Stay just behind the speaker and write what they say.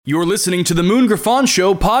You're listening to the Moon Griffon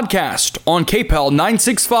Show podcast on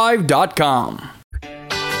KPEL965.com.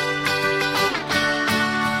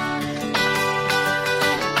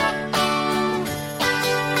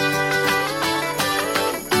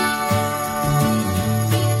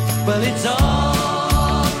 Well, it's all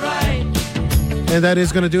right. And that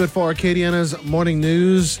is going to do it for Acadiana's Morning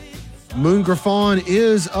News. Moon Griffon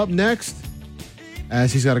is up next,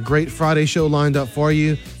 as he's got a great Friday show lined up for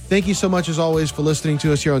you. Thank you so much, as always, for listening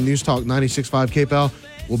to us here on News Talk 96.5 KPEL.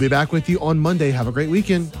 We'll be back with you on Monday. Have a great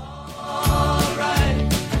weekend. All right.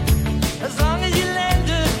 As long as you lend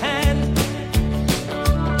a hand.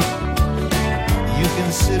 You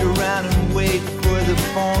can sit around and wait for the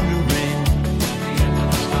phone to ring.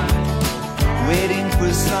 Waiting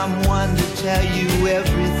for someone to tell you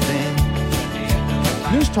everything.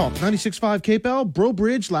 News Talk 96.5 KPEL, Breaux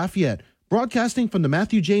Bridge, Lafayette. Broadcasting from the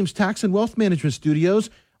Matthew James Tax and Wealth Management Studios.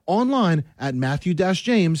 Online at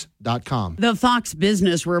matthew-james.com. The Fox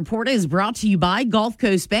Business Report is brought to you by Gulf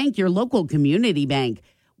Coast Bank, your local community bank.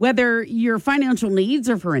 Whether your financial needs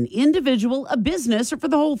are for an individual, a business, or for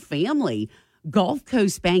the whole family, Gulf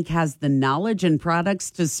Coast Bank has the knowledge and products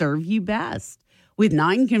to serve you best. With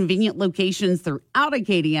 9 convenient locations throughout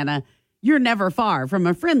Acadiana, you're never far from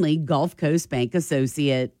a friendly Gulf Coast Bank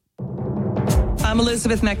associate. I'm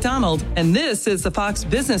Elizabeth McDonald, and this is the Fox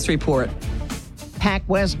Business Report.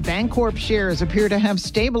 PacWest Bancorp shares appear to have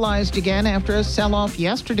stabilized again after a sell-off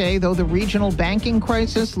yesterday, though the regional banking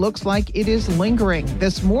crisis looks like it is lingering.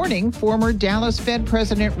 This morning, former Dallas Fed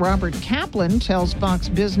President Robert Kaplan tells Fox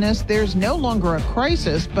Business there's no longer a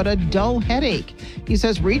crisis, but a dull headache. He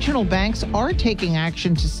says regional banks are taking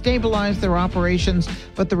action to stabilize their operations,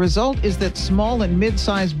 but the result is that small and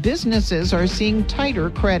mid-sized businesses are seeing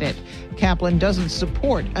tighter credit. Kaplan doesn't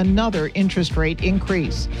support another interest rate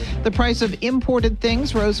increase. The price of imported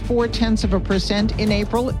things rose 0.4% in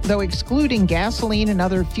April, though excluding gasoline and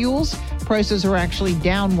other fuels, prices are actually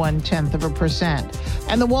down 0.1%.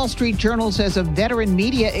 And the Wall Street Journal says a veteran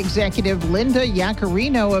media executive, Linda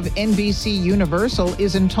Yaccarino of NBC Universal,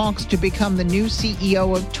 is in talks to become the new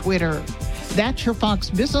CEO of Twitter. That's your Fox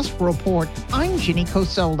Business Report. I'm Ginny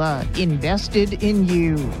Cosola, invested in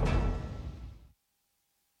you.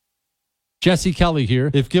 Jesse Kelly here.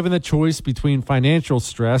 If given the choice between financial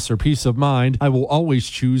stress or peace of mind, I will always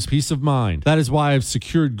choose peace of mind. That is why I've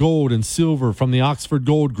secured gold and silver from the Oxford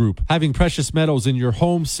Gold Group. Having precious metals in your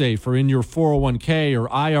home safe or in your 401k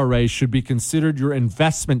or IRA should be considered your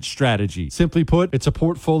investment strategy. Simply put, it's a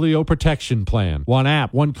portfolio protection plan. One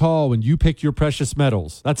app, one call, and you pick your precious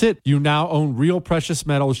metals. That's it. You now own real precious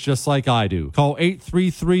metals just like I do. Call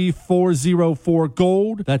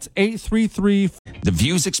 833-404-GOLD. That's 833. The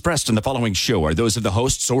views expressed in the following show are those of the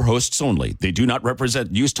hosts or hosts only. They do not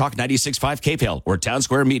represent News Talk 96.5 KPEL or Town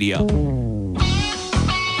Square Media.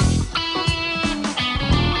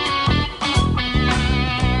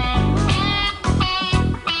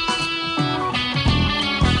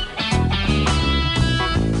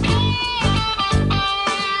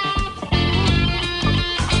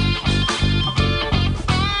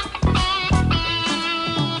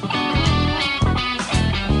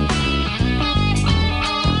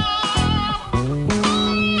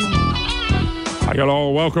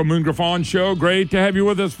 Hello, welcome, Moon Griffon Show. Great to have you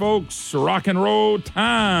with us, folks. Rock and roll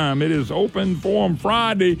time. It is open forum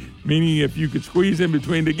Friday, meaning if you could squeeze in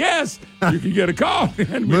between the guests, you could get a call.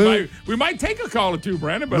 And we might take a call or two,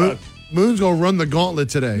 Brandon. But Moon's going to run the gauntlet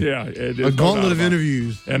today. Yeah, it is a gauntlet of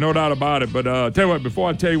interviews. And no doubt about it. But tell you what, before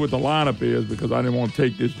I tell you what the lineup is, because I didn't want to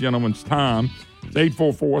take this gentleman's time, it's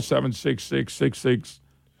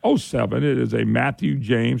 844-766-6607. It is a Matthew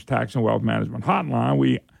James Tax and Wealth Management hotline.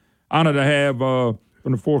 We honored to have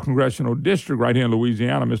from the 4th Congressional District right here in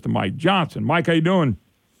Louisiana, Mr. Mike Johnson. Mike, how you doing?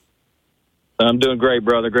 I'm doing great,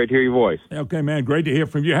 brother. Great to hear your voice. Okay, man. Great to hear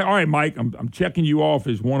from you. All right, Mike, I'm checking you off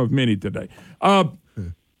as one of many today.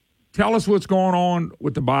 Tell us what's going on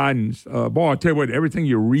with the Bidens. Boy, I tell you what, everything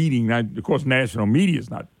you're reading, now, of course, national media is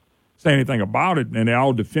not saying anything about it, and they're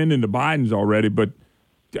all defending the Bidens already, but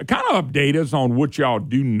kind of update us on what y'all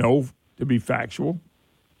do know to be factual.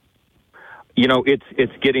 You know,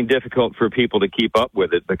 it's getting difficult for people to keep up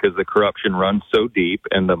with it because the corruption runs so deep,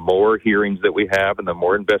 and the more hearings that we have and the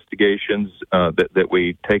more investigations that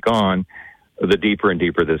we take on, the deeper and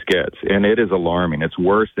deeper this gets. And it is alarming. It's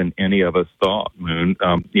worse than any of us thought, Moon.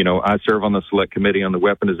 You know, I serve on the Select Committee on the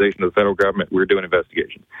Weaponization of the Federal Government. We're doing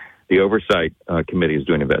investigations. The Oversight Committee is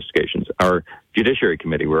doing investigations. Our Judiciary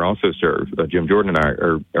Committee, we're also served. Jim Jordan and I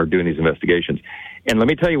are doing these investigations. And let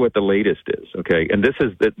me tell you what the latest is, okay? And this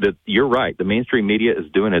is that you're right. The mainstream media is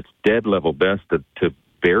doing its dead level best to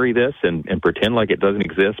bury this and pretend like it doesn't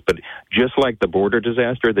exist. But just like the border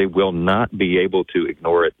disaster, they will not be able to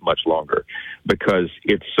ignore it much longer because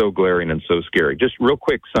it's so glaring and so scary. Just real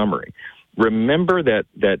quick summary. Remember that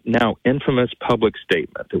now infamous public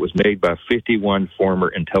statement that was made by 51 former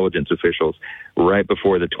intelligence officials right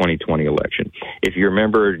before the 2020 election. If you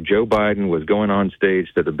remember, Joe Biden was going on stage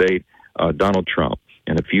to debate Donald Trump.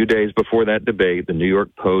 And a few days before that debate, the New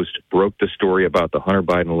York Post broke the story about the Hunter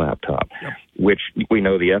Biden laptop, which we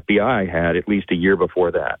know the FBI had at least a year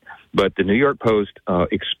before that. But the New York Post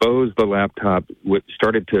exposed the laptop,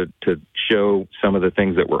 started to show some of the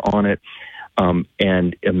things that were on it.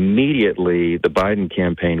 And immediately the Biden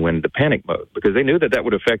campaign went into panic mode because they knew that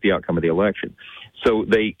would affect the outcome of the election. So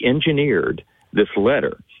they engineered this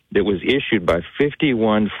letter that was issued by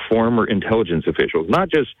 51 former intelligence officials, not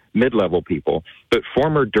just mid-level people, but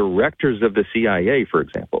former directors of the CIA, for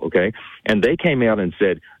example, okay? And they came out and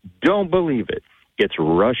said, don't believe it. It's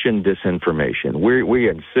Russian disinformation. We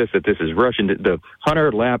insist that this is Russian. The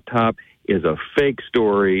Hunter laptop is a fake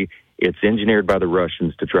story. It's engineered by the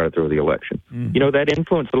Russians to try to throw the election. Mm-hmm. You know, that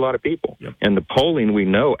influenced a lot of people. Yep. And the polling we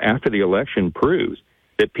know after the election proves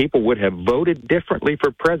that people would have voted differently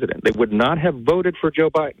for president. They would not have voted for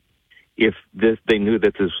Joe Biden if they knew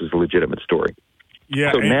that this was a legitimate story.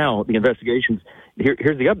 Yeah. So now the investigations,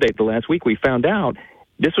 here's the update. The last week we found out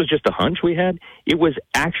this was just a hunch we had. It was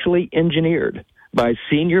actually engineered by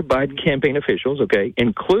senior Biden campaign officials, okay,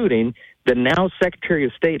 including the now Secretary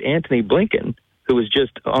of State, Antony Blinken, who was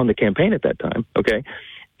just on the campaign at that time, okay?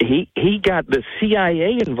 He got the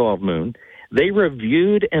CIA involved, Moon. They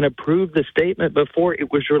reviewed and approved the statement before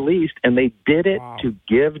it was released, and they did it to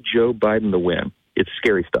give Joe Biden the win. It's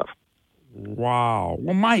scary stuff. Wow.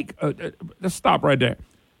 Well, Mike, let's stop right there.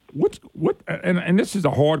 And this is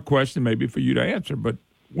a hard question maybe for you to answer, but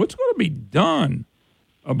what's going to be done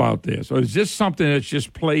about this? Or is this something that's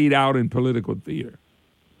just played out in political theater?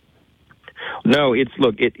 No, it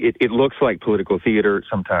looks like political theater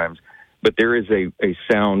sometimes, but there is a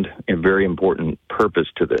sound and very important purpose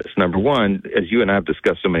to this. Number one, as you and I have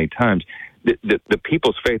discussed so many times, the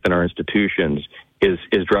people's faith in our institutions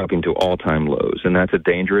is dropping to all-time lows, and that's a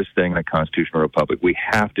dangerous thing in a constitutional republic. We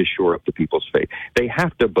have to shore up the people's faith. They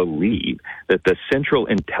have to believe that the Central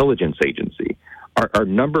Intelligence Agency, our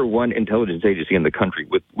number one intelligence agency in the country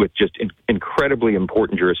with just incredibly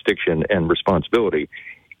important jurisdiction and responsibility,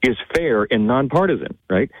 is fair and nonpartisan,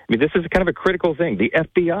 right? I mean, this is kind of a critical thing. The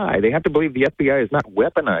FBI, they have to believe the FBI is not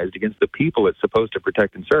weaponized against the people it's supposed to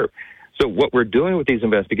protect and serve. So what we're doing with these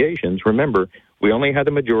investigations, remember, we only have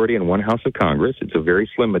the majority in one house of Congress. It's a very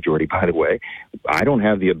slim majority, by the way. I don't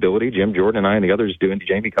have the ability, Jim Jordan and I and the others do, and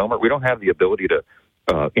Jamie Comer, we don't have the ability to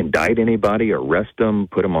indict anybody, arrest them,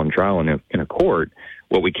 put them on trial in a court.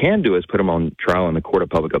 What we can do is put them on trial in the court of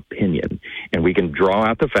public opinion, and we can draw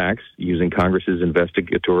out the facts using Congress's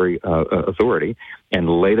investigatory authority and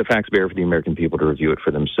lay the facts bare for the American people to review it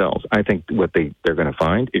for themselves. I think what they're going to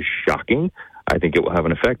find is shocking. I think it will have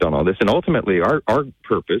an effect on all this. And ultimately, our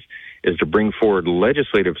purpose is to bring forward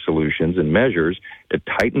legislative solutions and measures to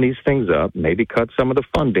tighten these things up, maybe cut some of the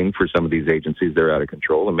funding for some of these agencies that are out of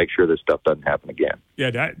control, and make sure this stuff doesn't happen again.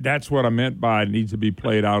 Yeah, that's what I meant by it needs to be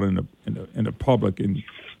played out in the public, in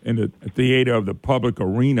the theater of the public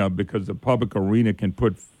arena, because the public arena can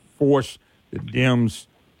force the Dems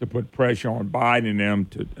to put pressure on Biden and them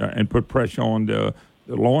and put pressure on the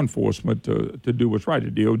law enforcement to do what's right,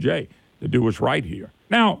 the DOJ. To do what's right here.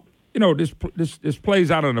 Now, you know, this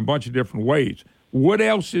plays out in a bunch of different ways. What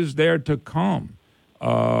else is there to come?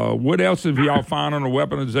 What else have y'all found on the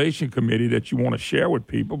weaponization committee that you want to share with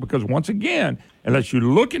people? Because once again, unless you're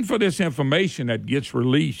looking for this information that gets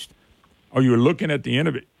released, or you're looking at the end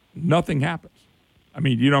of it, nothing happens. I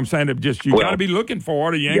mean, you know what I'm saying? You got to be looking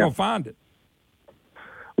for it, or you ain't gonna find it.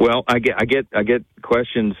 Well, I get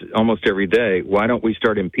questions almost every day. Why don't we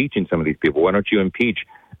start impeaching some of these people? Why don't you impeach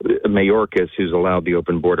Mayorkas, who's allowed the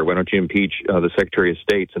open border? Why don't you impeach the Secretary of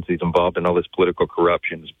State, since he's involved in all this political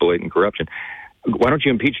corruption, this blatant corruption? Why don't you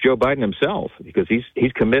impeach Joe Biden himself? Because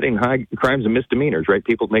he's committing high crimes and misdemeanors, right?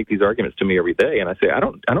 People make these arguments to me every day, and I say I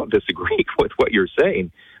don't disagree with what you're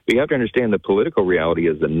saying. But you have to understand the political reality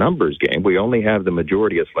is the numbers game. We only have the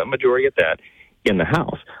majority, a slim majority at that, in the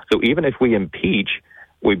House. So even if we impeach,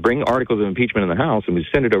 we bring articles of impeachment in the House and we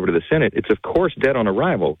send it over to the Senate, it's of course dead on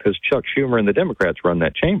arrival because Chuck Schumer and the Democrats run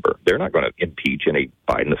that chamber. They're not going to impeach any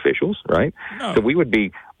Biden officials, right? No. So we would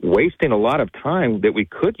be wasting a lot of time that we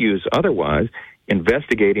could use otherwise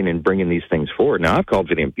investigating and bringing these things forward. Now, I've called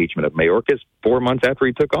for the impeachment of Mayorkas 4 months after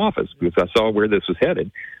he took office because I saw where this was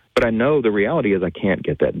headed. But I know the reality is I can't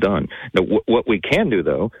get that done. Now, what we can do,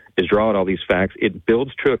 though, is draw out all these facts. It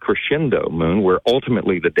builds to a crescendo, Moon, where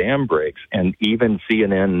ultimately the dam breaks, and even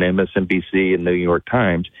CNN and MSNBC and the New York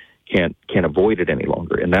Times can't avoid it any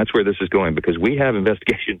longer. And that's where this is going, because we have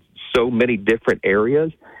investigations in so many different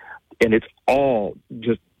areas, and it's all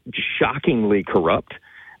just shockingly corrupt,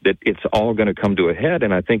 that it's all going to come to a head,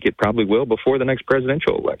 and I think it probably will before the next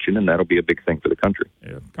presidential election, and that'll be a big thing for the country.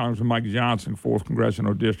 Yeah, Congressman Mike Johnson, 4th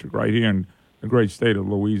Congressional District, right here in the great state of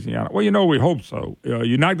Louisiana. Well, we hope so.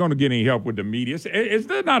 You're not going to get any help with the media. Is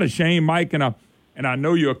that not a shame, Mike? And I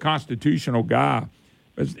know you're a constitutional guy.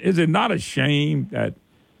 Is it not a shame that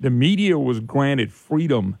the media was granted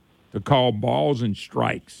freedom to call balls and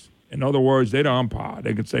strikes? In other words, they're the umpire.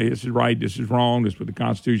 They can say this is right, this is wrong, this is what the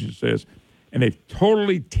Constitution says. And they've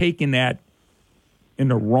totally taken that in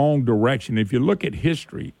the wrong direction. If you look at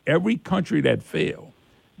history, every country that failed,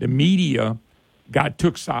 the media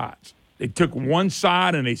took sides. They took one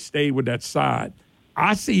side and they stayed with that side.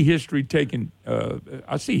 I see history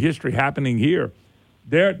happening here.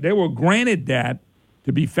 They were granted that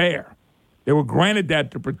to be fair. They were granted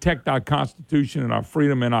that to protect our Constitution and our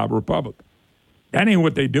freedom and our republic. That ain't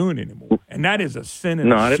what they're doing anymore. And that is a sin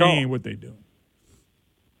and a shame what they're doing.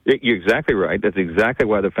 You're exactly right. That's exactly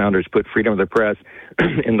why the founders put freedom of the press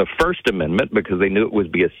in the First Amendment, because they knew it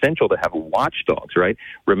would be essential to have watchdogs, right?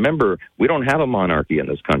 Remember, we don't have a monarchy in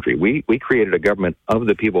this country. We created a government of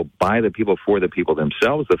the people, by the people, for the people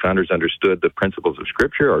themselves. The founders understood the principles of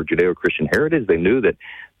Scripture, our Judeo-Christian heritage. They knew that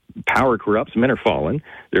power corrupts. Men are fallen.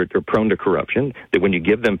 They're prone to corruption. That when you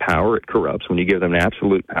give them power, it corrupts. When you give them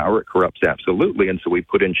absolute power, it corrupts absolutely. And so we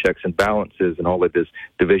put in checks and balances and all of this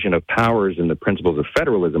division of powers and the principles of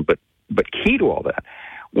federalism. But key to all that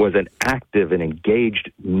was an active and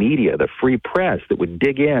engaged media, the free press that would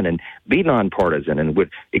dig in and be nonpartisan and would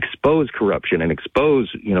expose corruption and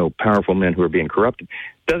expose, powerful men who are being corrupted.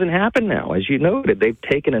 Doesn't happen now. As you noted, they've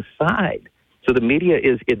taken a side. So the media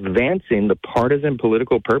is advancing the partisan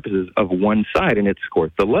political purposes of one side, and it's, of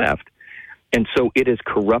course, the left. And so it is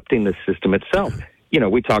corrupting the system itself.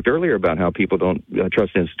 We talked earlier about how people don't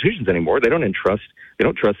trust institutions anymore. They don't trust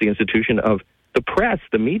the institution of the press,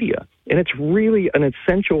 the media. And it's really an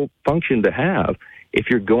essential function to have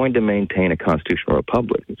if you're going to maintain a constitutional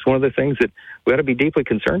republic. It's one of the things that we ought to be deeply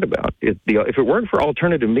concerned about. If it weren't for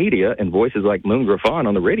alternative media and voices like Moon Griffon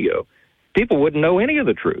on the radio, people wouldn't know any of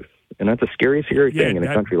the truth. And that's a scary thing in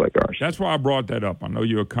a country like ours. That's why I brought that up. I know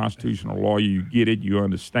you're a constitutional lawyer. You get it. You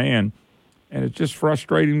understand. And it's just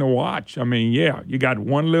frustrating to watch. I mean, you got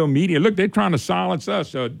one little media. Look, they're trying to silence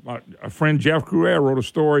us. A friend, Jeff Crouere, wrote a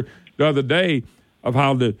story the other day of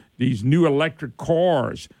how these new electric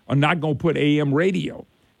cars are not going to put AM radio.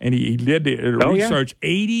 And he did the research.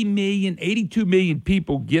 82 million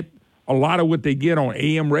people get a lot of what they get on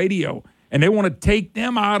AM radio. And they want to take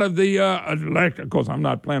them out of the electric. Of course, I'm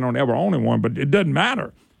not planning on ever owning one, but it doesn't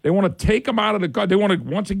matter. They want to take them out of the car. They want to,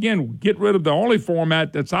 once again, get rid of the only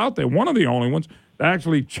format that's out there, one of the only ones that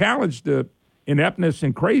actually challenge the ineptness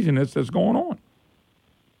and craziness that's going on.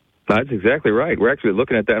 That's exactly right. We're actually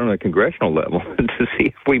looking at that on a congressional level to see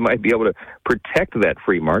if we might be able to protect that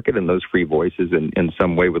free market and those free voices in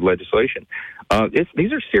some way with legislation.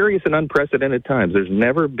 These are serious and unprecedented times. There's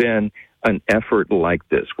never been an effort like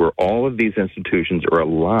this where all of these institutions are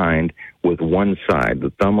aligned with one side,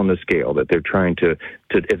 the thumb on the scale, that they're trying to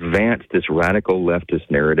advance this radical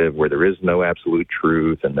leftist narrative where there is no absolute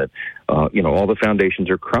truth and that, all the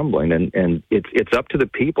foundations are crumbling. And it's up to the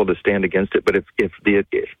people to stand against it. But if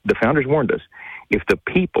the founders warned us, if the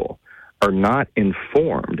people are not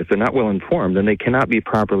informed, if they're not well informed, then they cannot be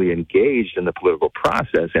properly engaged in the political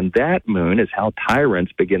process. And that, Moon, is how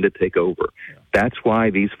tyrants begin to take over. That's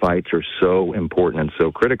why these fights are so important and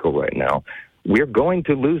so critical right now. We're going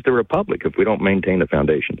to lose the republic if we don't maintain the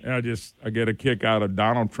foundation. I get a kick out of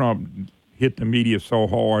Donald Trump hit the media so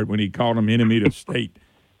hard when he called them enemy to the state.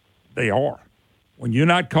 They are. When you're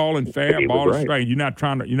not calling fair, ball and straight, you're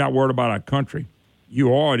not worried about our country.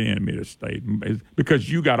 You are the enemy of the state because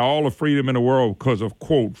you got all the freedom in the world because of,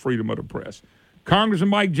 quote, freedom of the press. Congressman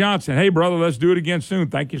Mike Johnson, hey, brother, let's do it again soon.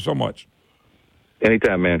 Thank you so much.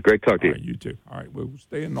 Anytime, man. Great talk to you. All right, you too. All right, we'll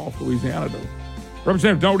stay in North Louisiana, though.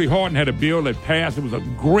 Representative Dodie Horton had a bill that passed. It was a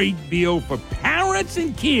great bill for parents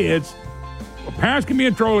and kids. Well, parents can be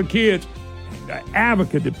in control of kids. And the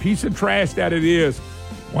Advocate, the piece of trash that it is,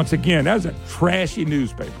 once again, that's a trashy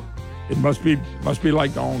newspaper. It must be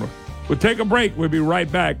like the owner. We'll take a break. We'll be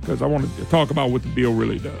right back because I want to talk about what the bill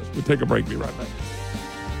really does. We'll take a break. Be right back.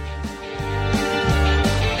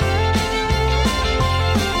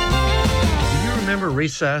 Do you remember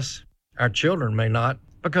recess? Our children may not.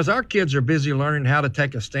 because our kids are busy learning how to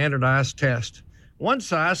take a standardized test. One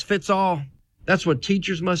size fits all. That's what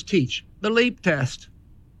teachers must teach, the LEAP test.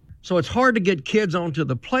 So it's hard to get kids onto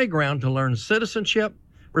the playground to learn citizenship,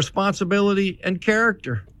 responsibility, and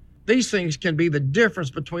character. These things can be the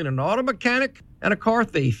difference between an auto mechanic and a car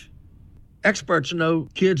thief. Experts know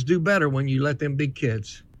kids do better when you let them be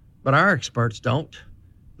kids, but our experts don't.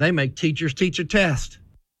 They make teachers teach a test.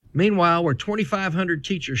 Meanwhile, we're 2,500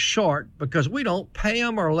 teachers short because we don't pay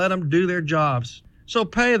them or let them do their jobs. So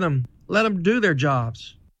pay them, let them do their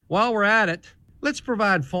jobs. While we're at it, let's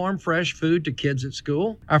provide farm fresh food to kids at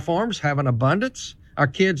school. Our farms have an abundance, our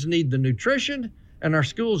kids need the nutrition, and our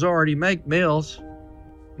schools already make meals.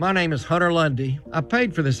 My name is Hunter Lundy. I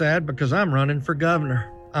paid for this ad because I'm running for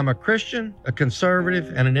governor. I'm a Christian, a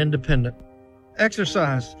conservative, and an independent.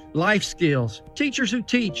 Exercise, life skills, teachers who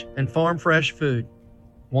teach, and farm fresh food.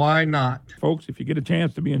 Why not? Folks, if you get a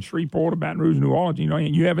chance to be in Shreveport or Baton Rouge, New Orleans,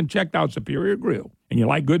 and you haven't checked out Superior Grill, and you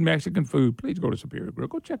like good Mexican food, please go to Superior Grill.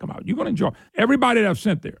 Go check them out. You're going to enjoy. Everybody that I've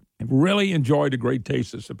sent there have really enjoyed the great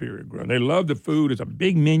taste of Superior Grill. They love the food. It's a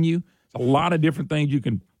big menu. It's a lot of different things you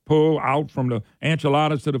can pull out, from the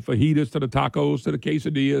enchiladas to the fajitas to the tacos to the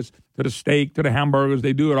quesadillas to the steak to the hamburgers.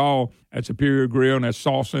 They do it all at Superior Grill, and that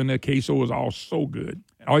salsa and that queso is all so good.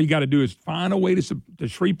 And all you got to do is find a way to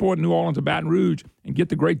Shreveport, New Orleans, or Baton Rouge and get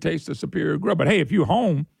the great taste of Superior Grill. But, hey, if you're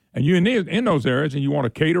home and you're in those areas and you want a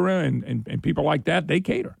caterer and people like that, they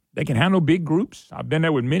cater. They can handle big groups. I've been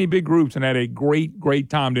there with many big groups and had a great, great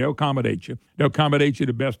time. They'll accommodate you. They'll accommodate you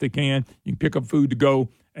the best they can. You can pick up food to go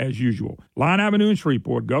as usual. Line Avenue in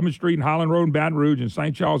Shreveport, Government Street and Highland Road in Baton Rouge, and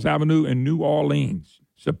St. Charles Avenue in New Orleans.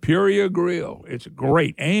 Superior Grill. It's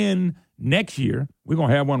great. And next year, we're going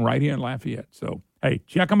to have one right here in Lafayette. So, hey,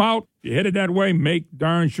 check them out. If you're headed that way, make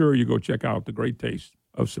darn sure you go check out the great taste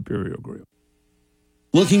of Superior Grill.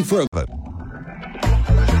 Looking for a...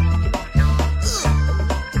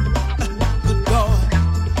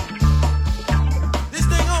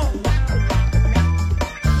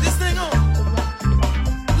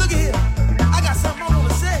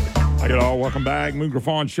 Welcome back. Moon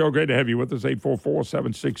Griffon Show. Great to have you with us.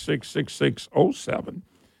 844-766-6607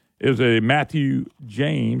 is a Matthew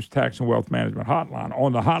James Tax and Wealth Management hotline.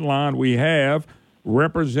 On the hotline, we have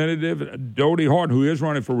Representative Dodie Horton, who is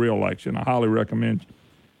running for re-election. I highly recommend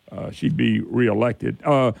she be re-elected.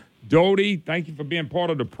 Dodie, thank you for being part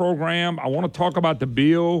of the program. I want to talk about the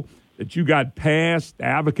bill that you got passed. The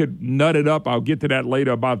advocate nutted up. I'll get to that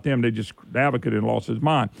later about them. The advocate had lost his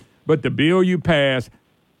mind. But the bill you passed,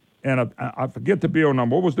 and I forget the bill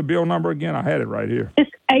number. What was the bill number again? I had it right here.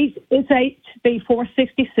 It's HB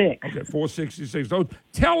 466. Okay, 466. So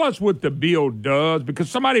tell us what the bill does,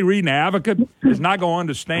 because somebody reading the Advocate is not going to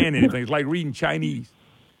understand anything. It's like reading Chinese.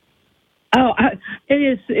 Oh,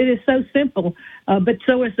 it is so simple, but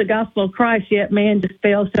so is the gospel of Christ, yet man just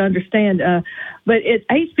fails to understand. But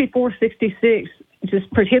HB 466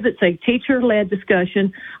 just prohibits a teacher-led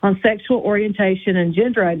discussion on sexual orientation and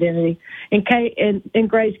gender identity in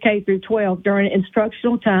grades K through 12 during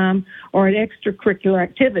instructional time or in extracurricular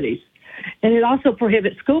activities. And it also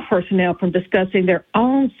prohibits school personnel from discussing their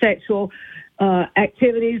own sexual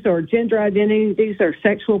activities or gender identities or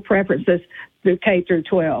sexual preferences through K through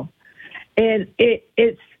 12. And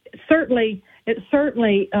it certainly is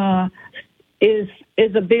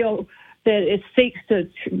a bill that it seeks to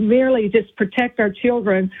merely just protect our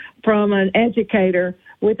children from an educator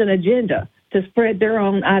with an agenda to spread their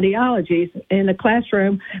own ideologies in the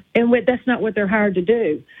classroom, and that's not what they're hired to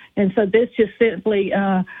do. And so this just simply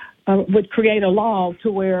would create a law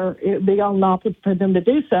to where it would be unlawful for them to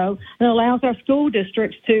do so, and allows our school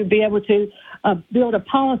districts to be able to build a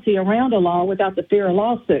policy around a law without the fear of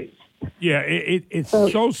lawsuits. Yeah, it's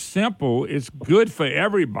so simple. It's good for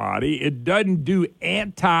everybody. It doesn't do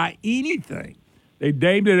anti-anything. They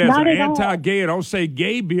named it as an anti-gay, don't say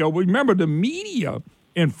gay bill. But remember, the media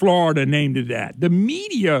in Florida named it that. The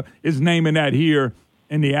media is naming that here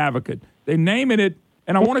in the Advocate. They're naming it,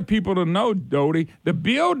 and I wanted people to know, Dodie, the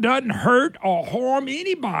bill doesn't hurt or harm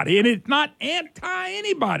anybody, and it's not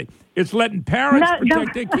anti-anybody. It's letting parents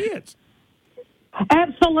protect their kids.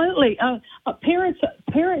 Absolutely. Parents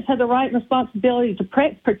have the right and responsibility to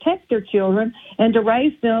protect their children and to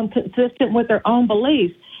raise them consistent with their own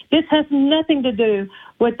beliefs. This has nothing to do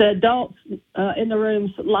with the adults in the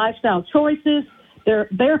room's lifestyle choices,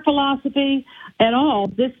 their philosophy at all.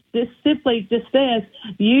 This simply just says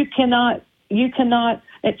you cannot you cannot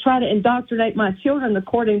try to indoctrinate my children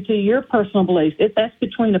according to your personal beliefs. That's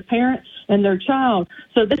between the parent and their child.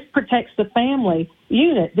 So this protects the family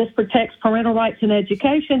unit. This protects parental rights in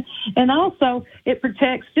education. And also it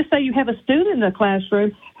protects, just say you have a student in the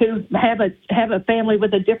classroom who have a family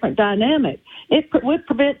with a different dynamic. It would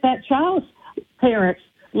prevent that child's parents'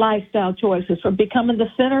 lifestyle choices from becoming the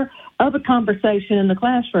center of a conversation in the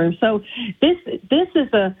classroom. So this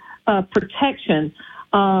is a protection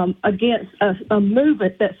against a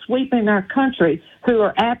movement that's sweeping our country, who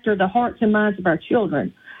are after the hearts and minds of our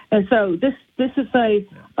children. And so this is a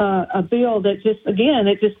bill that just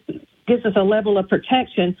gives us a level of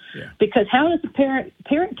protection, because how does the parent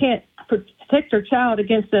can't protect their child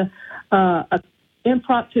against a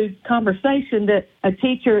impromptu conversation that a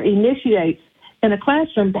teacher initiates in a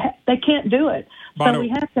classroom? They can't do it. We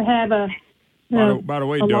have to have a. By the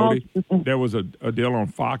way, Dodie, there was a deal on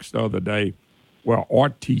Fox the other day where an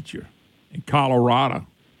art teacher in Colorado,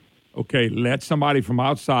 let somebody from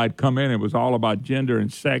outside come in. It was all about gender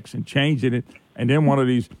and sex and changing it. And then one of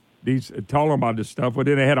these told them about this stuff. But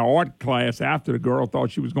then they had an art class after the girl thought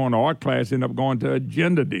she was going to art class, ended up going to a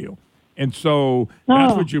gender deal. And so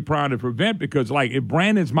that's what you're trying to prevent, because, like, if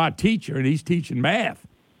Brandon's my teacher and he's teaching math,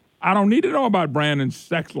 I don't need to know about Brandon's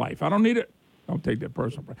sex life. I don't need it. Don't take that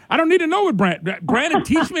personal. I don't need to know what Brandon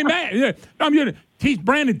teach me math. Yeah, I'm going to teach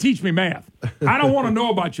Brandon teach me math. I don't want to know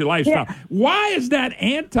about your lifestyle. Yeah. Why is that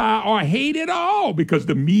anti or hate at all? Because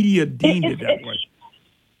the media deemed it that way.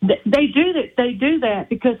 They do that. They do that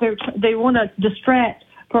because they want to distract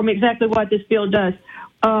from exactly what this bill does.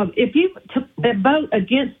 If you vote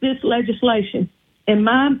against this legislation, in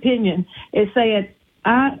my opinion, is saying,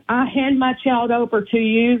 I hand my child over to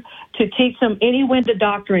you to teach them any window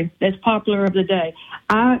doctrine that's popular of the day.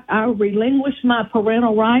 I relinquish my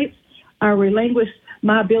parental rights. I relinquish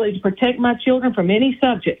my ability to protect my children from any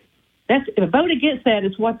subject. A vote against that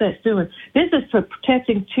is what that's doing. This is for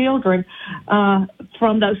protecting children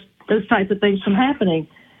from those types of things from happening.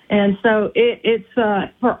 And so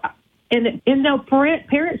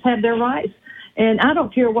parents have their rights. And I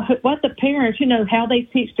don't care what the parents, how they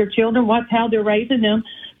teach their children, how they're raising them.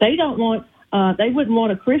 They don't want, they wouldn't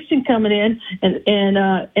want a Christian coming in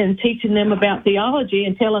and teaching them about theology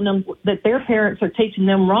and telling them that their parents are teaching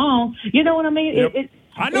them wrong. You know what I mean? Yep.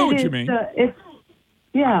 I know what you mean. I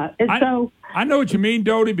know what you mean,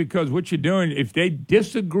 Dodie, because what you're doing, if they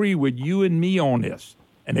disagree with you and me on this,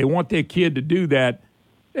 and they want their kid to do that,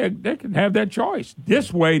 they can have that choice.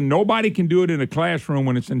 This way, nobody can do it in a classroom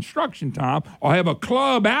when it's instruction time, or have a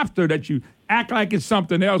club after that you act like it's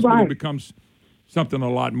something else, but it becomes something a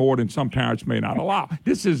lot more than some parents may not allow.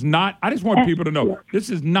 This is not, I just want people to know, this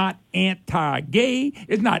is not anti-gay.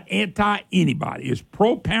 It's not anti-anybody. It's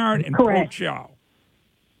pro-parent and pro-child.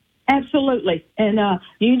 Absolutely. And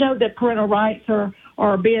you know that parental rights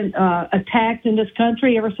are being attacked in this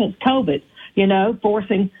country ever since COVID,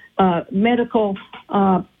 forcing medical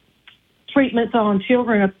treatments on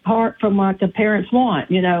children apart from what the parents want,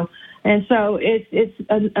 And so it's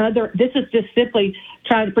another. This is just simply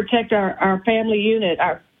trying to protect our family unit,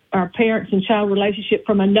 our parents and child relationship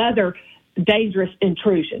from another dangerous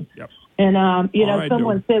intrusion. Yep. And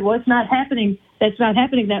someone said, "Well, it's not happening. That's not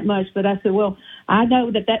happening that much." But I said, "Well, I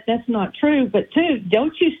know that's not true. But too,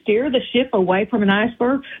 don't you steer the ship away from an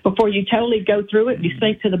iceberg before you totally go through it and you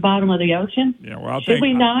sink to the bottom of the ocean? Yeah. Well, should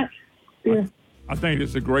we not?" Yeah. I think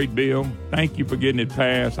it's a great bill. Thank you for getting it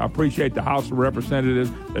passed. I appreciate the House of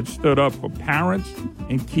Representatives that stood up for parents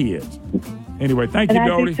and kids. Anyway, thank you,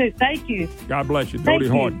 Dodie. Thank you. God bless you, Dodie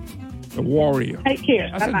Horton, the Warrior. Take care.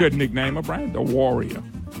 That's Bye-bye. a good nickname, Brian, the Warrior.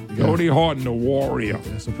 Dodie Horton, the Warrior.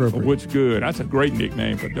 That's appropriate. What's good? That's a great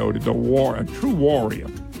nickname for Dodie, a true warrior.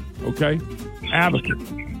 Okay? Advocate.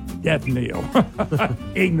 Death knell.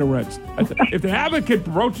 Ignorance. If the advocate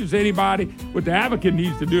approaches anybody, what the advocate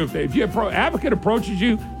needs to do, if your advocate approaches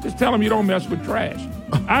you, just tell them you don't mess with trash.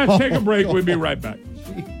 I'll take a break. We'll be right back.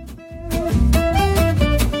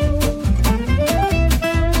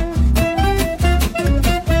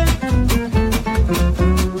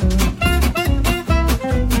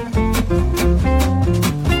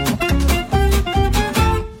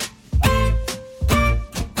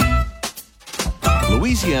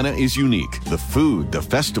 Louisiana is unique. The food, the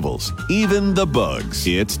festivals, even the bugs.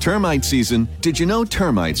 It's termite season. Did you know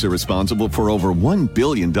termites are responsible for over $1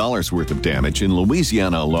 billion worth of damage in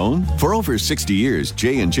Louisiana alone? For over 60 years,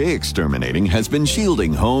 J&J Exterminating has been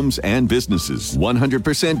shielding homes and businesses.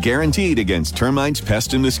 100% guaranteed against termites,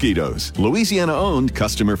 pests, and mosquitoes. Louisiana-owned,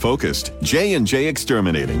 customer-focused. J&J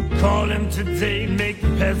Exterminating. Call him today, make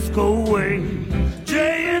the pests go away.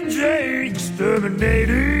 J&J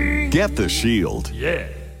Exterminating. Get the shield. Yeah.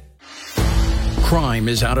 Crime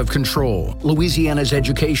is out of control. Louisiana's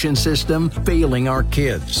education system failing our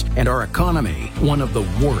kids, and our economy one of the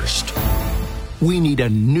worst. We need a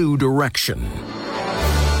new direction.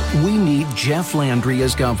 We need Jeff Landry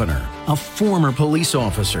as governor, a former police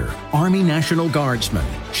officer, Army National Guardsman,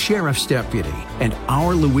 sheriff's deputy, and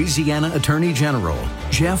our Louisiana Attorney General.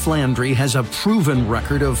 Jeff Landry has a proven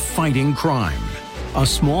record of fighting crime. A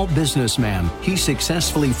small businessman, he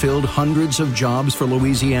successfully filled hundreds of jobs for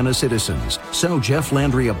Louisiana citizens. So Jeff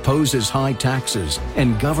Landry opposes high taxes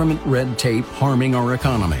and government red tape harming our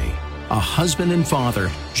economy. A husband and father,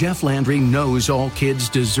 Jeff Landry knows all kids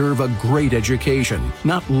deserve a great education,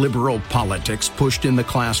 not liberal politics pushed in the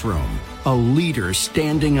classroom. A leader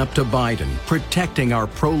standing up to Biden, protecting our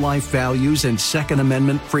pro-life values and Second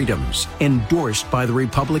Amendment freedoms, endorsed by the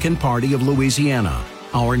Republican Party of Louisiana.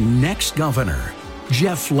 Our next governor,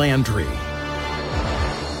 Jeff Landry.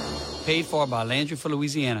 Paid for by Landry for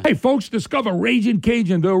Louisiana. Hey, folks, discover Ragin'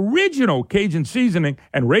 Cajun, the original Cajun seasoning,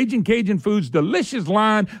 and Ragin' Cajun Foods' delicious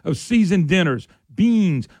line of seasoned dinners.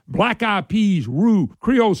 Beans, black-eyed peas, roux,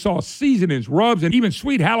 Creole sauce, seasonings, rubs, and even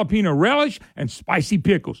sweet jalapeno relish and spicy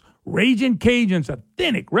pickles. Ragin' Cajun's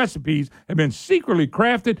authentic recipes have been secretly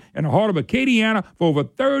crafted in the heart of Acadiana for over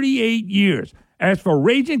 38 years. Ask for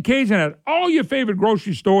Ragin' Cajun at all your favorite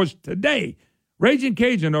grocery stores today. Ragin'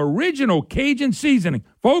 Cajun, original Cajun seasoning.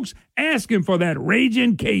 Folks, asking for that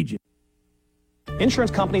Ragin' Cajun. Insurance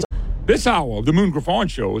companies. This hour of the Moon Griffon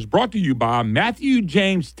Show is brought to you by Matthew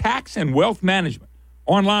James Tax and Wealth Management.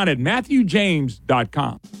 Online at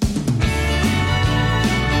MatthewJames.com.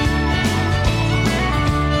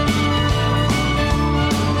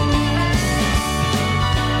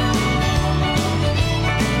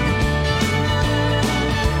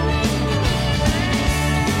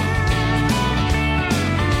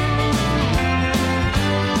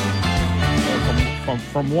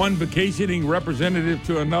 From one vacationing representative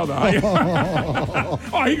to another.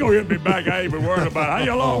 Oh, he gonna hit me back. I ain't even worried about it. Hi,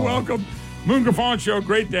 hello, welcome. Moon Griffon Show.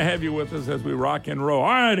 Great to have you with us as we rock and roll. All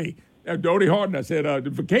righty. Dodie Horton, I said,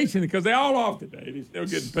 vacationing because they're all off today. They're still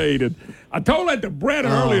getting paid. And I told that to Brett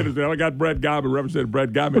earlier today. I got Brett Guyman, Representative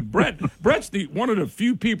Brett Guyman. Brett's one of the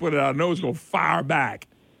few people that I know is going to fire back.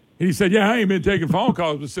 And he said, I ain't been taking phone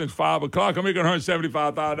calls since 5 o'clock. I'm making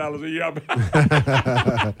 $175,000 a year.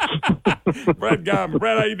 Brett Guyman.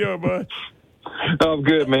 Brett, how you doing, bud? I'm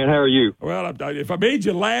good, man. How are you? Well, if I made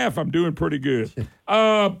you laugh, I'm doing pretty good.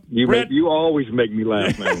 You always make me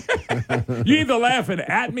laugh, man. You either laughing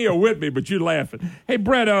at me or with me, but you're laughing. Hey,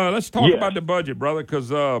 Brett, let's talk about the budget, brother, because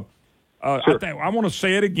sure. I want to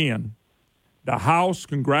say it again. The House,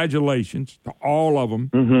 congratulations to all of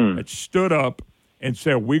them that stood up and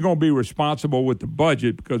said, we're going to be responsible with the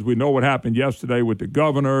budget because we know what happened yesterday with the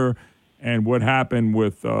governor and what happened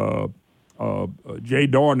with Jay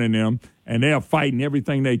Dorn and them, and they're fighting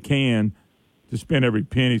everything they can to spend every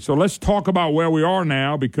penny. So let's talk about where we are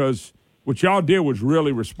now because what y'all did was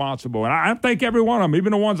really responsible. And I thank every one of them,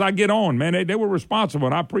 even the ones I get on, man, they were responsible,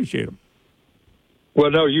 and I appreciate them.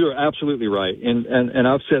 Well, no, you're absolutely right. And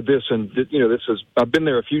I've said this, and, I've been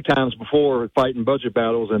there a few times before fighting budget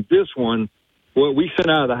battles, and this one, what we sent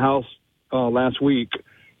out of the House last week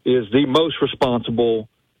is the most responsible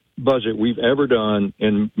budget we've ever done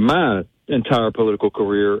in my entire political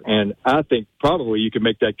career, and I think probably you could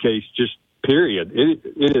make that case just period.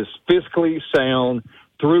 It is fiscally sound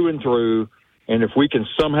through and through, and if we can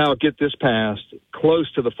somehow get this passed close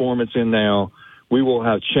to the form it's in now, we will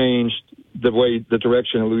have changed the way the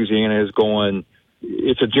direction of Louisiana is going.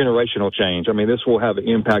 It's a generational change. I mean, this will have an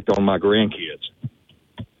impact on my grandkids.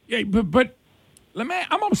 Yeah, but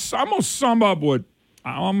I'm gonna sum up what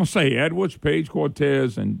I'm gonna say. Edwards, Page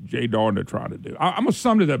Cortez, and Jay Dorn are trying to do. I'm gonna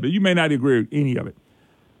sum it up, but you may not agree with any of it.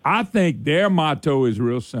 I think their motto is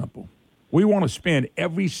real simple. We want to spend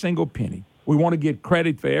every single penny. We want to get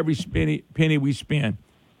credit for every penny we spend,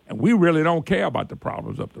 and we really don't care about the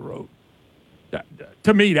problems up the road.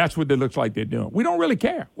 To me, that's what it looks like they're doing. We don't really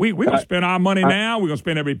care. We're going to spend our money now. We're going to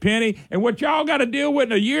spend every penny. And what y'all got to deal with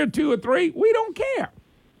in a year, 2 or 3, we don't care.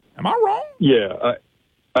 Am I wrong? Yeah.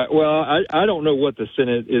 I don't know what the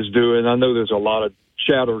Senate is doing. I know there's a lot of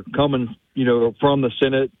chatter coming, from the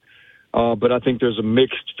Senate. But I think there's a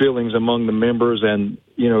mixed feelings among the members and,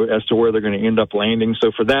 as to where they're going to end up landing.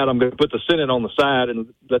 So for that, I'm going to put the Senate on the side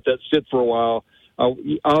and let that sit for a while.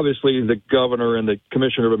 Obviously, the governor and the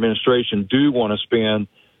commissioner of administration do want to spend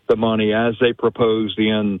the money as they proposed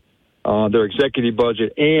in their executive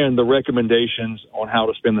budget and the recommendations on how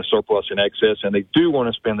to spend the surplus in excess. And they do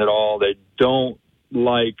want to spend it all. They don't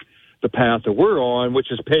like the path that we're on,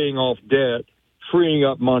 which is paying off debt, freeing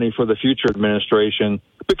up money for the future administration.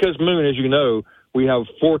 Because, Moon, as you know, we have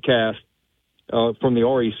forecast from the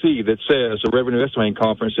REC that says, the Revenue Estimating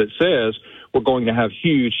Conference, that says we're going to have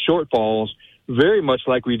huge shortfalls, very much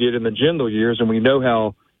like we did in the Jindal years, and we know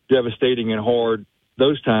how devastating and hard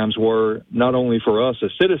those times were, not only for us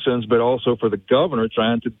as citizens, but also for the governor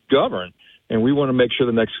trying to govern. And we want to make sure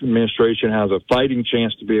the next administration has a fighting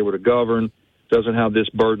chance to be able to govern, doesn't have this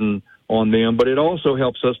burden on them. But it also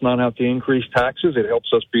helps us not have to increase taxes. It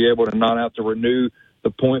helps us be able to not have to renew the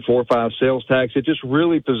 0.45 sales tax. It just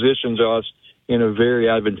really positions us in a very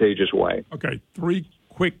advantageous way. Okay, three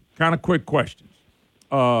quick questions.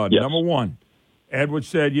 Yes. Number one, Edward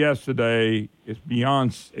said yesterday it's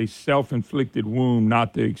beyond a self-inflicted wound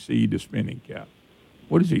not to exceed the spending cap.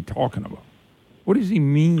 What is he talking about? What does he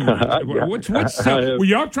mean? What's well,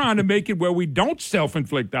 y'all trying to make it where we don't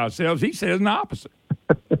self-inflict ourselves. He says the opposite.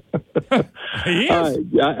 He is.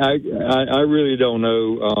 I really don't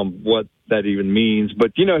know what that even means.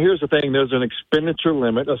 But, here's the thing. There's an expenditure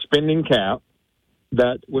limit, a spending cap,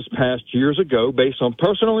 that was passed years ago based on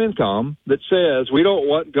personal income that says we don't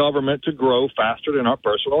want government to grow faster than our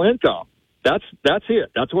personal income. That's it.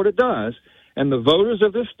 That's what it does. And the voters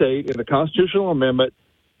of this state in the constitutional amendment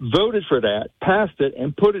voted for that, passed it,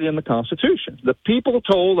 and put it in the Constitution. The people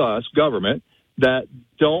told us, government, that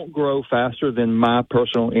don't grow faster than my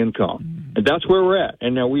personal income. And that's where we're at.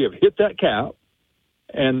 And now we have hit that cap,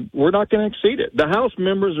 and we're not going to exceed it. The House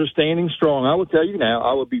members are standing strong. I will tell you now,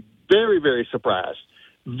 I would be very, very surprised,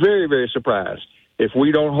 if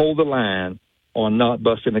we don't hold the line on not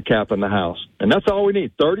busting the cap in the House. And that's all we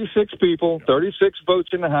need. 36 people, 36 votes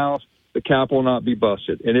in the House, the cap will not be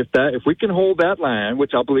busted. And if we can hold that line,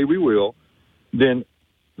 which I believe we will, then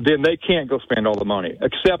they can't go spend all the money,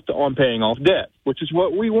 except on paying off debt, which is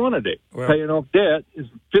what we want to do. Well, paying off debt is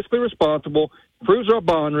fiscally responsible, improves our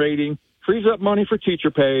bond rating, frees up money for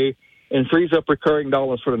teacher pay, and frees up recurring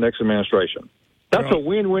dollars for the next administration. That's a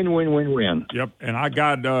win-win-win-win-win. Yep, and I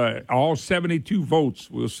got all 72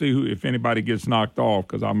 votes. We'll see if anybody gets knocked off,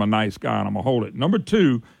 because I'm a nice guy and I'm going to hold it. Number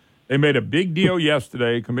two, they made a big deal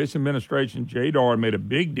yesterday. Commission Administration, Jay Dart, made a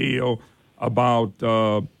big deal about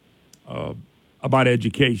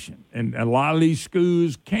education. And a lot of these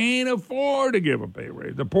schools can't afford to give a pay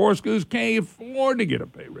raise. The poor schools can't afford to get a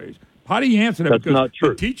pay raise. How do you answer that? That's not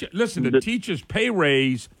true. The teacher's pay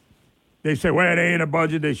raise, they say, well, they ain't a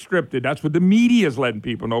budget, they stripped it. That's what the media is letting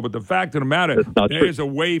people know. But the fact of the matter, there's a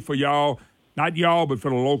way for y'all, not y'all, but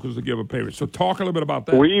for the locals to give a pay raise. So talk a little bit about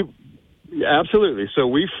that. Absolutely. So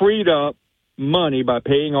we freed up money by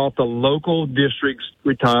paying off the local district's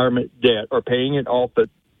retirement debt, or paying it off the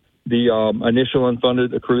initial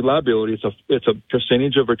unfunded accrued liability. It's a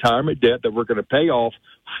percentage of retirement debt that we're going to pay off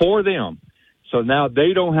for them. So now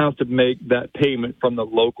they don't have to make that payment from the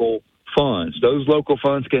local funds. Those local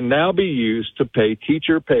funds can now be used to pay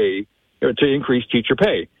teacher pay, or to increase teacher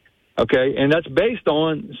pay. Okay, and that's based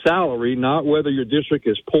on salary, not whether your district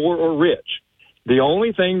is poor or rich. The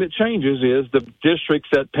only thing that changes is the districts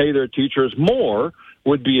that pay their teachers more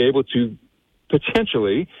would be able to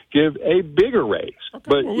potentially give a bigger raise. Okay,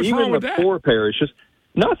 but even the poor parishes,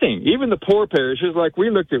 nothing. Even the poor parishes, like we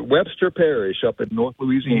looked at Webster Parish up in North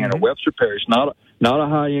Louisiana, Webster Parish, not a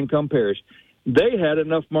high-income parish. They had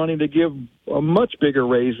enough money to give a much bigger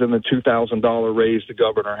raise than the $2,000 raise the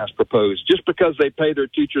governor has proposed, just because they pay their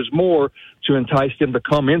teachers more to entice them to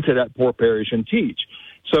come into that poor parish and teach.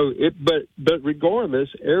 So, but regardless,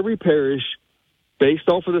 every parish, based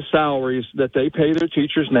off of the salaries that they pay their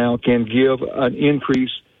teachers now, can give an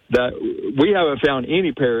increase that we haven't found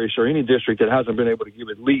any parish or any district that hasn't been able to give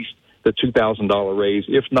at least the $2,000 raise,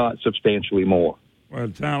 if not substantially more. Well,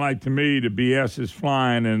 it sounds like to me the BS is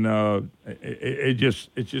flying, and it's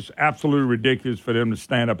just absolutely ridiculous for them to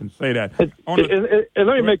stand up and say that. And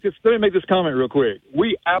let me make this comment real quick.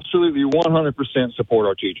 We absolutely 100% support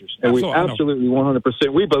our teachers, and we absolutely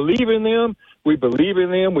 100%. We believe in them.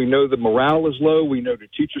 We know the morale is low. We know the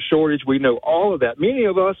teacher shortage. We know all of that. Many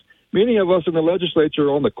of us in the legislature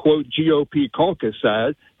on the quote GOP caucus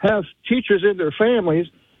side have teachers in their families,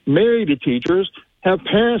 married to teachers, have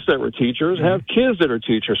parents that were teachers, have kids that are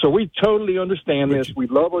teachers. So we totally understand this. We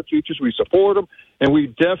love our teachers. We support them. And we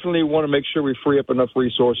definitely want to make sure we free up enough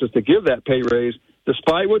resources to give that pay raise,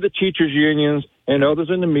 despite what the teachers' unions and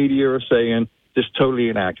others in the media are saying, just totally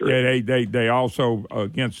inaccurate. Yeah, they also,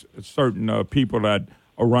 against certain people that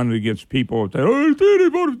are running against people, say, oh, they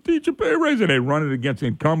voted teacher pay raise, and they run it against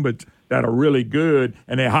incumbents that are really good,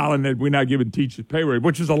 and they're hollering that we're not giving teachers pay raise,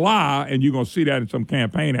 which is a lie, and you're going to see that in some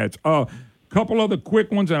campaign ads. Couple other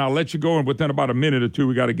quick ones, and I'll let you go. And within about a minute or two,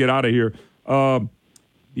 we got to get out of here.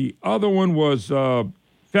 The other one was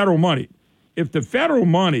federal money. If the federal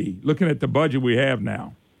money, looking at the budget we have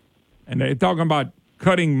now, and they're talking about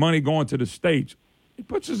cutting money going to the states, it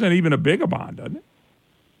puts us in even a bigger bind, doesn't it?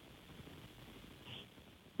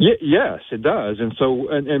 Yes, it does. And so,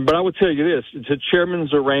 but I would tell you this, to Chairman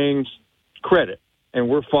Zerang's credit, and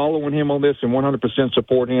we're following him on this and 100%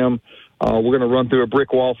 support him. We're going to run through a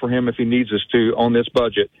brick wall for him if he needs us to on this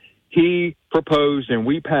budget. He proposed and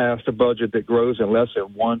we passed a budget that grows at less than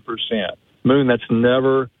 1%. Moon, that's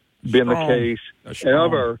never been the case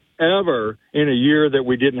ever in a year that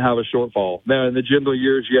we didn't have a shortfall. Now, in the general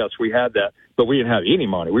years, yes, we had that, but we didn't have any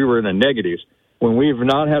money. We were in the negatives. When we've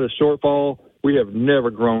not had a shortfall, we have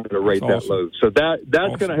never grown at a rate that low. So that's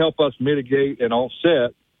going to help us mitigate and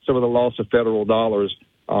offset some of the loss of federal dollars,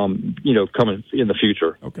 coming in the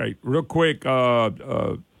future. Okay, real quick,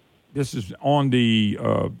 this is on the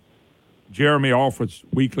Jeremy Alford's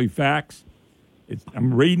weekly facts.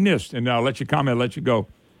 I'm reading this, and I'll let you comment, let you go.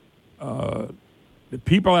 The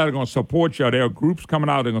people that are going to support you, there are groups coming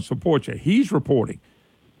out that are going to support you. He's reporting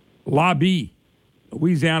Lobby,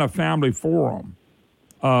 Louisiana Family Forum,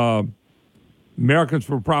 Americans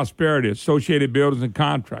for Prosperity, Associated Builders and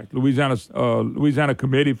Contracts, Louisiana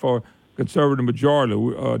Committee for Conservative Majority,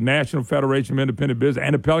 National Federation of Independent Business,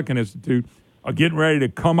 and the Pelican Institute are getting ready to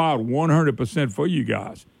come out 100% for you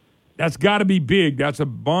guys. That's got to be big. That's a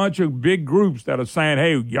bunch of big groups that are saying,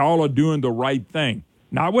 hey, y'all are doing the right thing.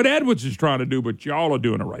 Not what Edwards is trying to do, but y'all are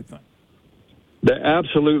doing the right thing.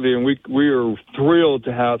 Absolutely, and we are thrilled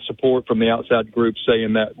to have support from the outside groups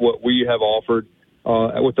saying that what we have offered,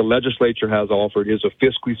 what the legislature has offered, is a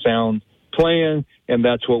fiscally sound plan, and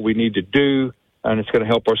that's what we need to do, and it's going to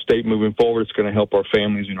help our state moving forward. It's going to help our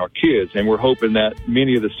families and our kids, and we're hoping that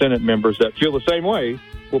many of the Senate members that feel the same way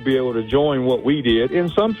will be able to join what we did in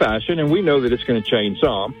some fashion, and we know that it's going to change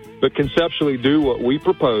some, but conceptually do what we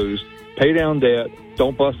proposed, pay down debt,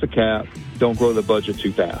 don't bust the cap, don't grow the budget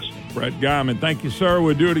too fast. Brett Guyman, thank you, sir.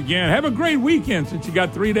 We'll do it again. Have a great weekend since you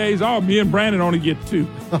got 3 days off. Me and Brandon only get 2.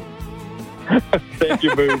 Thank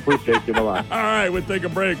you, Boo. Appreciate you a lot. All right, we'll take a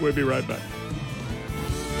break. We'll be right back.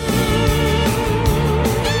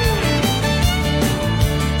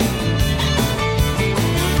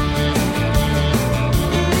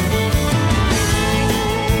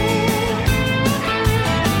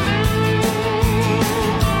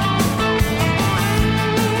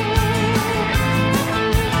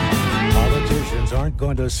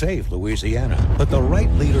 Going to save Louisiana, but the right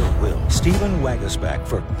leader will. Stephen Waguespack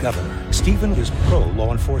for governor. Stephen is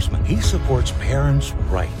pro-law enforcement. He supports parents'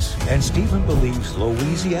 rights. And Stephen believes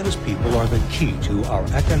Louisiana's people are the key to our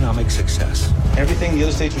economic success. Everything the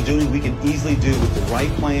other states are doing, we can easily do with the right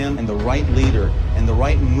plan and the right leader and the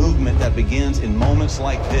right movement that begins in moments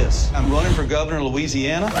like this. I'm running for governor of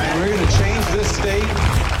Louisiana, and we're going to change this state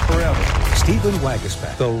forever. Stephen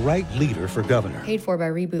Waguespack, the right leader for governor. Paid for by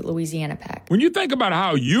Reboot Louisiana PAC. When you think about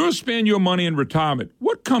how you'll spend your money in retirement,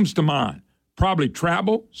 what comes to mind? Probably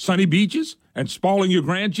travel, sunny beaches, and spoiling your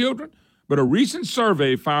grandchildren. But a recent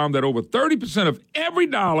survey found that over 30% of every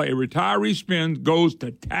dollar a retiree spends goes to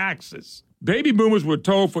taxes. Baby boomers were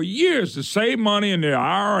told for years to save money in their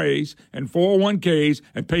IRAs and 401ks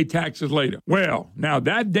and pay taxes later. Well, now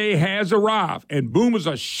that day has arrived, and boomers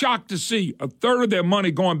are shocked to see a third of their money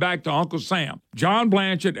going back to Uncle Sam. John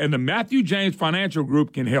Blanchard and the Matthew James Financial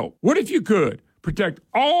Group can help. What if you could protect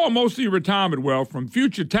all or most of your retirement wealth from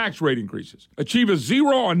future tax rate increases? Achieve a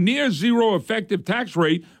zero or near zero effective tax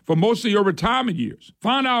rate for most of your retirement years.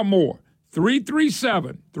 Find out more.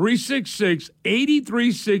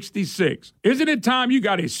 337-366-8366. Isn't it time you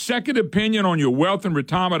got a second opinion on your wealth and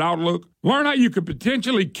retirement outlook? Learn how you could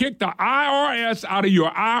potentially kick the IRS out of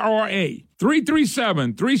your IRA.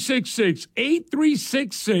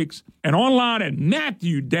 337-366-8366 and online at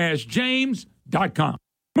matthew-james.com.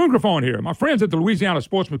 Moon Griffon here. My friends at the Louisiana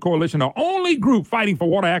Sportsman Coalition are the only group fighting for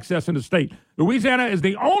water access in the state. Louisiana is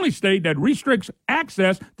the only state that restricts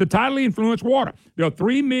access to tidally influenced water. There are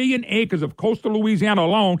 3 million acres of coastal Louisiana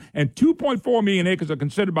alone, and 2.4 million acres are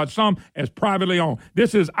considered by some as privately owned.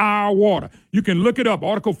 This is our water. You can look it up.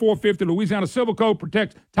 Article 450 Louisiana Civil Code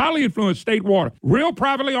protects tidally influenced state water. Real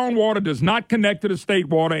privately owned water does not connect to the state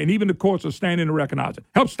water, and even the courts are standing to recognize it.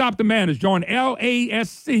 Help stop the madness. Join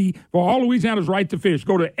LASC for all Louisiana's right to fish.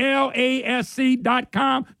 Go to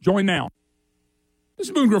LASC.com. Join now. This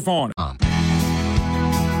is Moon Griffon.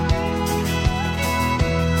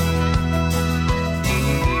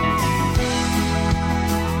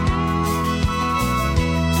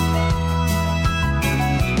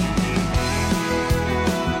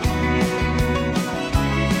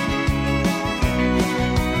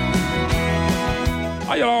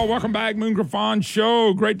 Hi, y'all. Welcome back. Moon Griffon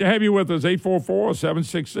Show. Great to have you with us.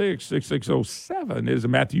 844-766-6607 is the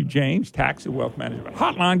Matthew James Tax and Wealth Management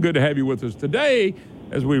Hotline. Good to have you with us today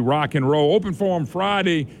as we rock and roll. Open Forum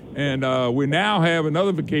Friday, and we now have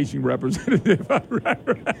another vacation representative.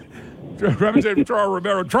 Representative Troy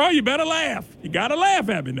Romero. Troy, you better laugh. You got to laugh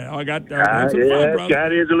at me now. I got some fun, brother.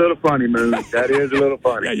 That is a little funny, Moon. That is a little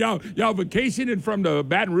funny. Yeah, y'all vacationing from the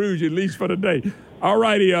Baton Rouge at least for the day. All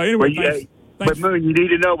righty. Anyway, thanks. But Moon, you need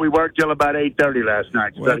to know we worked till about 8:30 last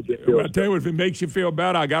night. Well, I'll tell you what, if it makes you feel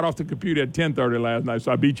better, I got off the computer at 10:30 last night,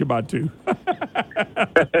 so I beat you by 2.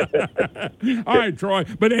 All right, Troy.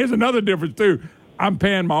 But here's another difference too. I'm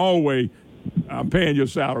paying my own way. I'm paying your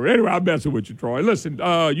salary. Anyway, I'm messing with you, Troy. Listen, you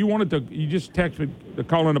just texted me to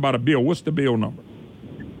call in about a bill. What's the bill number?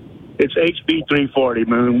 It's HB 340,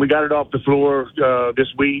 Moon. We got it off the floor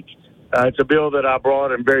this week. It's a bill that I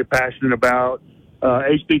brought and very passionate about.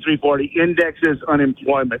 HB 340 indexes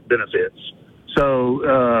unemployment benefits.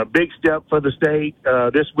 So big step for the state.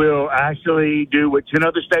 This will actually do what 10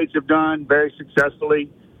 other states have done very successfully.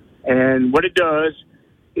 And what it does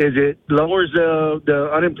is it lowers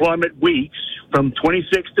the unemployment weeks from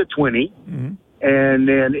 26 to 20, and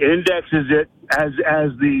then indexes it as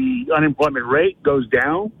the unemployment rate goes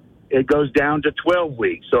down. It goes down to 12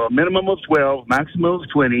 weeks. So a minimum of 12, maximum of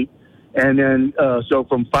 20. And then so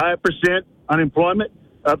from 5% unemployment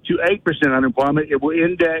up to 8% unemployment, it will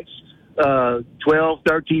index 12,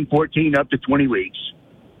 13, 14, up to 20 weeks.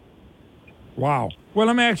 Wow. Well,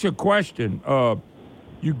 let me ask you a question.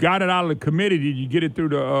 You got it out of the committee. Did you get it through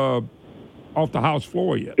the off the House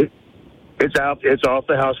floor yet? It's out. It's off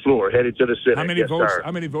the House floor, headed to the Senate. How many votes? Sir.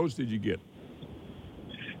 How many votes did you get?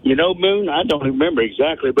 You know, Moon, I don't remember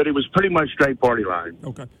exactly, but it was pretty much straight party line.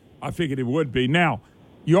 Okay, I figured it would be. Now,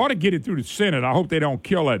 you ought to get it through the Senate. I hope they don't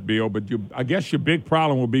kill that bill, but I guess your big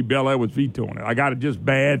problem will be Bel Edwards vetoing it. I got a just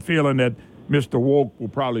bad feeling that Mr. Woke will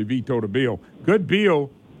probably veto the bill. Good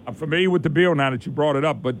bill. I'm familiar with the bill now that you brought it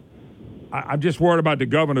up, but I'm just worried about the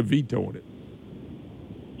governor vetoing it.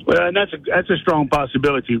 Well, and that's a strong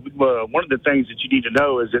possibility. One of the things that you need to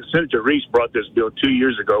know is that Senator Reese brought this bill 2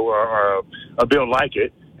 years ago, or a bill like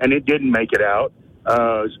it, and it didn't make it out.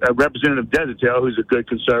 Representative Desatel, who's a good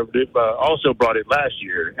conservative, also brought it last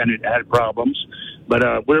year, and it had problems.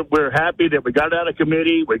 But we're happy that we got it out of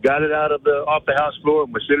committee, we got it out of off the House floor,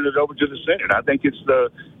 and we're sending it over to the Senate. I think it's the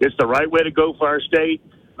right way to go for our state.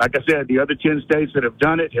 Like I said, the other 10 states that have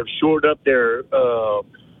done it have shored up their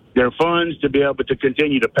funds to be able to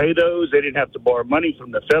continue to pay those. They didn't have to borrow money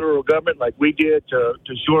from the federal government like we did to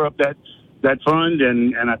shore up that fund,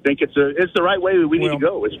 and I think it's the right way that we need to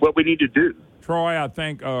go. It's what we need to do. Troy, I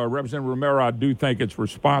think Representative Romero, I do think it's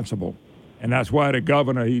responsible, and that's why the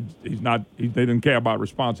governor he didn't care about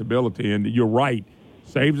responsibility. And you're right,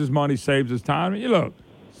 saves his money, saves his time. Look,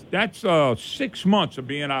 that's 6 months of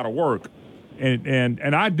being out of work.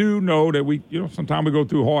 And I do know that sometimes we go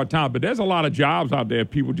through a hard time, but there's a lot of jobs out there.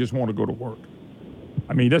 People just want to go to work.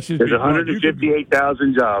 I mean, that's just there's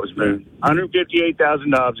 158,000 jobs, man.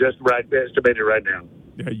 158,000 jobs estimated right now.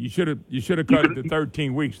 Yeah, you should have cut it to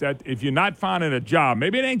 13 weeks. That if you're not finding a job,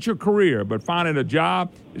 maybe it ain't your career, but finding a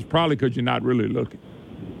job is probably because you're not really looking.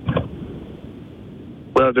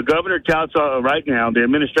 Well, the governor touts right now, the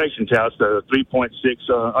administration touts the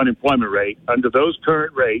 3.6 unemployment rate. Under those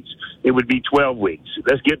current rates, it would be 12 weeks.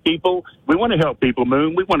 Let's get people. We want to help people,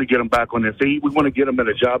 Moon. We want to get them back on their feet. We want to get them in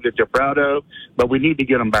a job that they're proud of, but we need to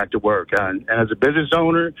get them back to work. And as a business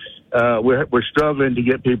owner, we're struggling to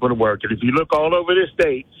get people to work. And if you look all over this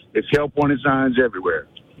state, it's help wanted signs everywhere.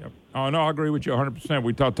 Yep. Oh, no, I agree with you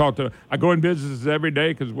 100%. I go in businesses every day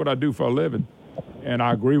because it's what I do for a living. And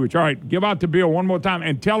I agree with you. All right, give out the bill one more time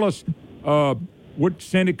and tell us what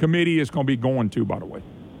Senate committee it's going to be going to, by the way.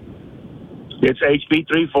 It's HB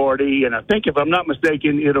 340, and I think, if I'm not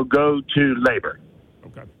mistaken, it'll go to Labor.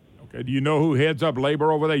 Okay. Do you know who heads up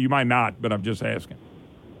Labor over there? You might not, but I'm just asking.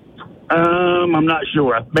 I'm not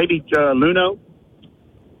sure. Maybe Luno?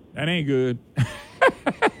 That ain't good.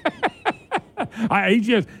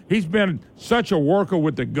 He's been such a worker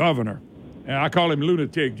with the governor. And I call him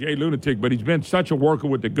Jay Lunatic, but he's been such a worker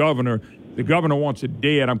with the governor. The governor wants it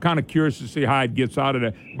dead. I'm kind of curious to see how it gets out of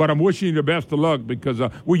there. But I'm wishing you the best of luck because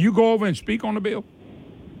will you go over and speak on the bill?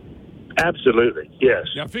 Absolutely, yes.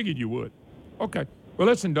 Yeah, I figured you would. Okay. Well,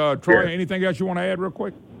 listen, Troy, anything else you want to add real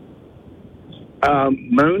quick?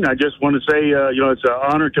 Moon, I just want to say, it's an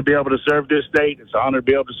honor to be able to serve this state. It's an honor to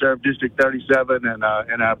be able to serve District 37, and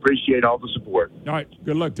I appreciate all the support. All right.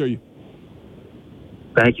 Good luck to you.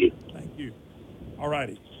 Thank you. All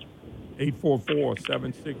righty.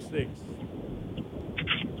 844-766.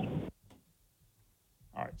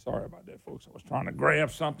 All right. Sorry about that, folks. I was trying to grab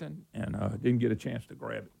something and didn't get a chance to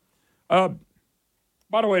grab it.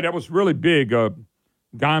 By the way, that was really big.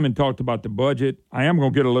 Guyman talked about the budget. I am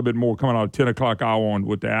going to get a little bit more coming out of 10 o'clock hour on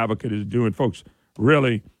what the Advocate is doing. Folks,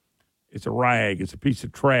 really, it's a rag. It's a piece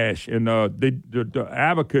of trash. And the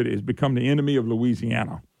Advocate has become the enemy of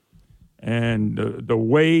Louisiana. And the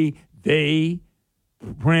way they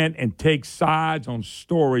print and take sides on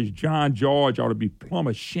stories, John George ought to be plumb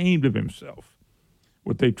ashamed of himself.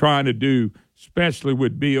 What they're trying to do, especially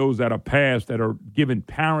with bills that are passed that are giving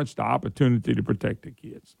parents the opportunity to protect their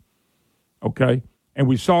kids. Okay? And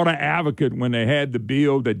we saw the Advocate when they had the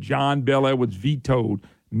bill that John Bel Edwards vetoed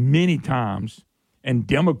many times, and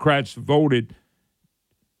Democrats voted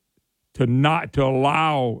to not to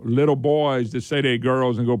allow little boys to say they're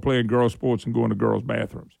girls and go play in girls' sports and go into girls'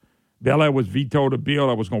 bathrooms. Bel Edwards vetoed a bill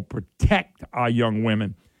that was going to protect our young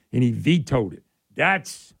women, and he vetoed it.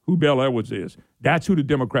 That's who Bel Edwards is. That's who the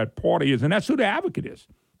Democrat Party is, and that's who the Advocate is.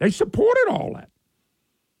 They supported all that.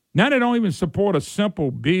 Now they don't even support a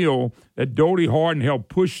simple bill that Dodie Horton helped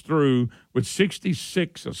push through with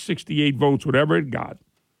 66 or 68 votes, whatever it got.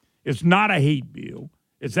 It's not a hate bill.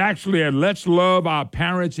 It's actually a let's love our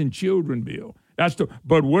parents and children bill.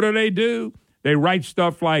 But what do? They write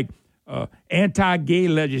stuff like anti-gay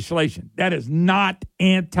legislation. That is not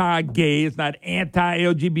anti-gay. It's not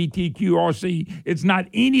anti-LGBTQRC. It's not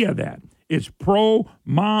any of that. It's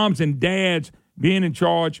pro-moms and dads being in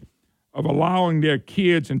charge of allowing their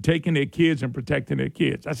kids and taking their kids and protecting their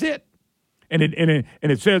kids. That's it. And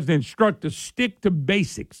it says the instructors stick to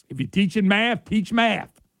basics. If you're teaching math, teach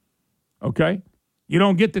math. Okay? You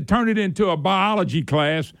don't get to turn it into a biology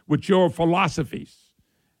class with your philosophies.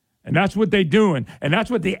 And that's what they're doing. And that's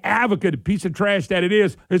what the Advocate, a piece of trash that it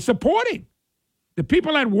is supporting. The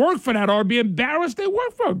people that work for that ought to be embarrassed they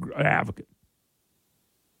work for an Advocate.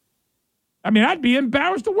 I mean, I'd be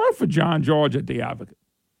embarrassed to work for John George at the Advocate.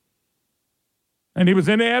 And he was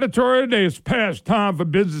in the editorial today. It's past time for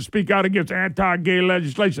business to speak out against anti-gay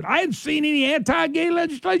legislation. I hadn't seen any anti-gay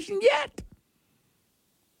legislation yet.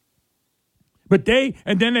 But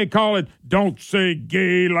then they call it don't say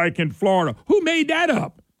gay like in Florida. Who made that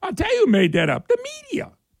up? I'll tell you who made that up. The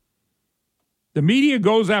media. The media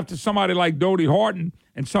goes after somebody like Dodie Horton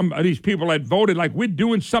and some of these people that voted like we're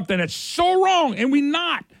doing something that's so wrong, and we're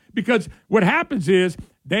not. Because what happens is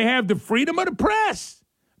they have the freedom of the press.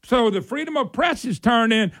 So the freedom of press is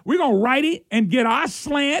turned in. We're going to write it and get our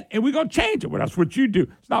slant, and we're going to change it. Well, that's what you do.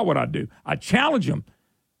 It's not what I do. I challenge them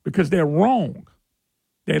because they're wrong.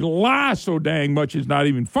 They lie so dang much it's not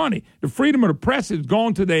even funny. The freedom of the press has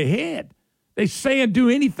gone to their head. They say and do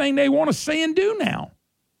anything they want to say and do now.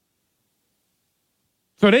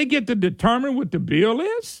 So they get to determine what the bill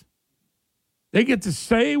is? They get to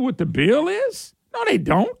say what the bill is? No, they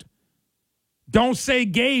don't. Don't say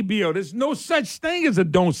gay bill. There's no such thing as a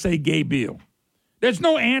don't say gay bill. There's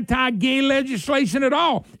no anti-gay legislation at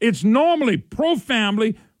all. It's normally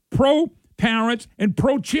pro-family, pro-parents, and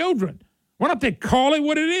pro-children. Why don't they call it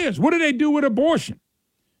what it is? What do they do with abortion?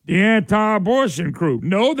 The anti-abortion crew.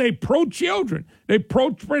 No, they pro-children. They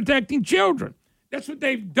pro-protecting children. That's what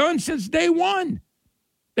they've done since day one.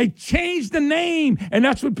 They changed the name, and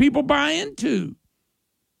that's what people buy into.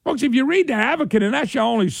 Folks, if you read the Advocate and that's your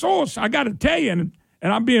only source, I got to tell you, and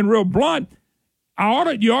I'm being real blunt,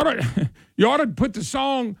 you ought to put the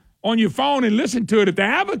song on your phone and listen to it. If the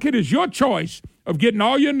Advocate is your choice of getting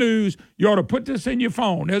all your news, you ought to put this in your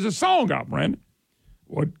phone. There's a song out, Brandon.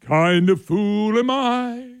 What kind of fool am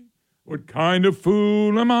I? What kind of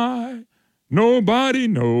fool am I? Nobody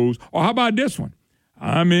knows. Or how about this one?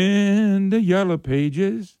 I'm in the yellow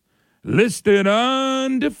pages, listed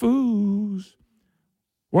under fools.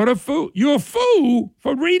 What a fool. You're a fool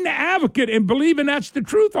for reading the Advocate and believing that's the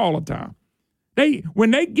truth all the time.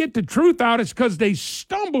 When they get the truth out, it's because they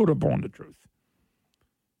stumbled upon the truth.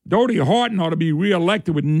 Dodie Horton ought to be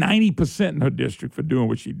reelected with 90% in her district for doing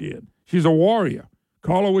what she did. She's a warrior.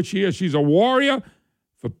 Call her what she is. She's a warrior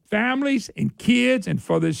for families and kids and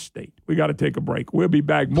for this state. We got to take a break. We'll be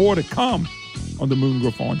back. More to come on the Moon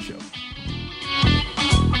Griffon Show.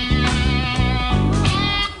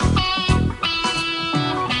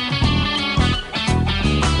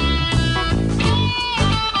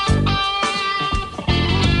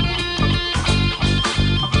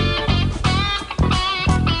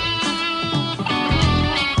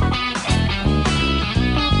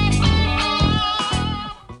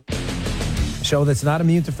 Show that's not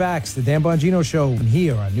immune to facts. The Dan Bongino Show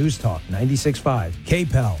here on News Talk 96.5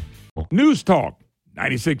 KPEL. News Talk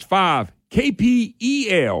 96.5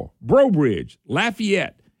 KPEL, Brobridge,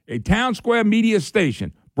 Lafayette, a Town Square media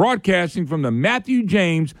station broadcasting from the Matthew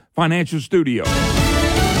James Financial Studio.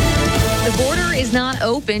 The border is not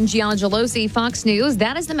open. Gianna Gelosi, Fox News.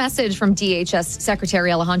 That is the message from DHS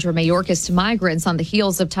Secretary Alejandro Mayorkas to migrants on the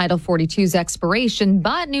heels of Title 42's expiration.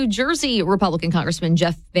 But New Jersey Republican Congressman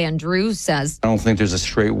Jeff Van Drew says, I don't think there's a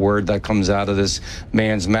straight word that comes out of this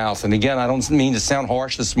man's mouth. And again, I don't mean to sound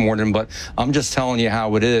harsh this morning, but I'm just telling you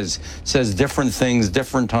how it is. Says different things,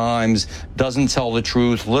 different times, doesn't tell the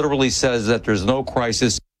truth, literally says that there's no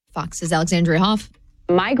crisis. Fox's Alexandria Hoff.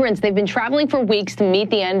 Migrants, they've been traveling for weeks to meet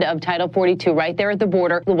the end of Title 42 right there at the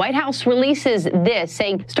border. The White House releases this,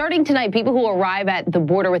 saying starting tonight, people who arrive at the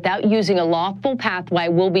border without using a lawful pathway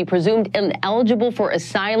will be presumed ineligible for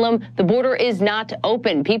asylum. The border is not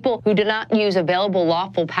open. People who do not use available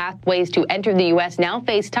lawful pathways to enter the U.S. now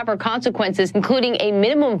face tougher consequences, including a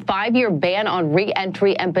minimum 5-year ban on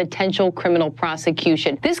re-entry and potential criminal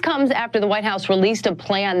prosecution. This comes after the White House released a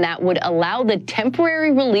plan that would allow the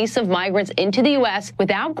temporary release of migrants into the U.S.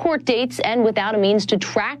 without court dates and without a means to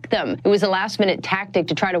track them. It was a last-minute tactic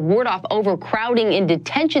to try to ward off overcrowding in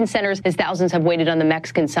detention centers as thousands have waited on the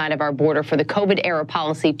Mexican side of our border for the COVID-era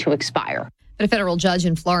policy to expire. But a federal judge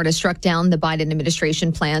in Florida struck down the Biden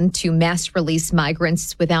administration plan to mass release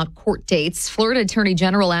migrants without court dates. Florida Attorney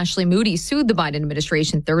General Ashley Moody sued the Biden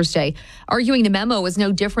administration Thursday, arguing the memo was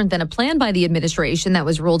no different than a plan by the administration that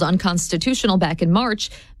was ruled unconstitutional back in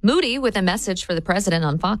March. Moody with a message for the president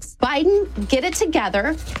on Fox. Biden, get it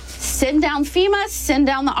together. Send down FEMA, send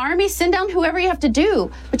down the Army, send down whoever you have to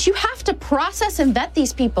do. But you have to process and vet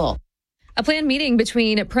these people. A planned meeting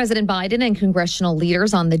between President Biden and congressional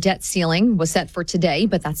leaders on the debt ceiling was set for today,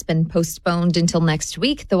 but that's been postponed until next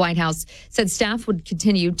week. The White House said staff would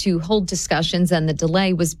continue to hold discussions, and the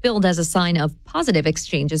delay was billed as a sign of positive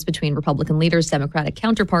exchanges between Republican leaders, Democratic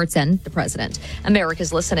counterparts, and the president.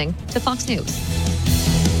 America's listening to Fox News.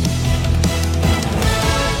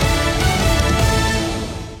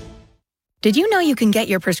 Did you know you can get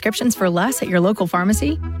your prescriptions for less at your local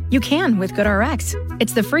pharmacy? You can with GoodRx.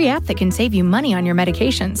 It's the free app that can save you money on your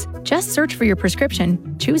medications. Just search for your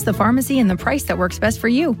prescription, choose the pharmacy and the price that works best for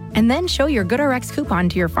you, and then show your GoodRx coupon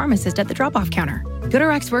to your pharmacist at the drop-off counter.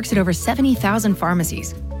 GoodRx works at over 70,000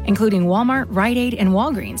 pharmacies, including Walmart, Rite Aid, and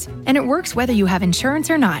Walgreens, and it works whether you have insurance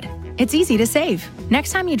or not. It's easy to save.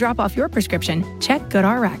 Next time you drop off your prescription, check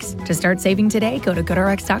GoodRx. To start saving today, go to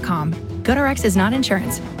GoodRx.com. GoodRx is not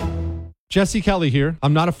insurance. Jesse Kelly here.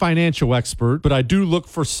 I'm not a financial expert, but I do look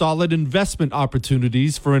for solid investment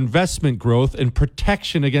opportunities for investment growth and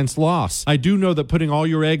protection against loss. I do know that putting all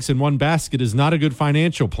your eggs in one basket is not a good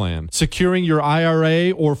financial plan. Securing your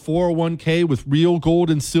IRA or 401k with real gold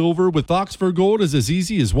and silver with Oxford Gold is as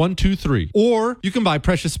easy as 1, 2, 3. Or you can buy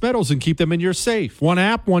precious metals and keep them in your safe. One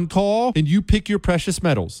app, one call, and you pick your precious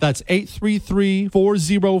metals. That's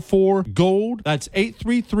 833-404-GOLD. That's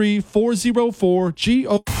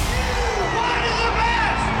 833-404-GO.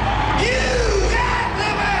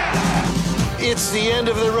 It's the end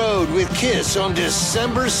of the road with Kiss on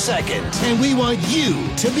December 2nd. And we want you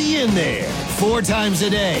to be in there. 4 times a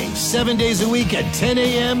day, 7 days a week at 10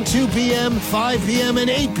 a.m., 2 p.m., 5 p.m., and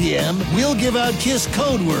 8 p.m. We'll give out Kiss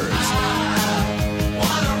code words.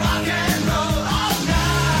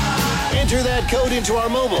 Enter that code into our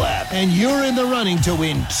mobile app, and you're in the running to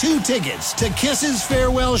win 2 tickets to Kiss's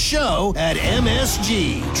farewell show at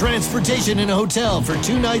MSG. Transportation and a hotel for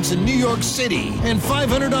 2 nights in New York City, and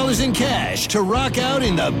 $500 in cash to rock out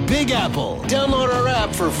in the Big Apple. Download our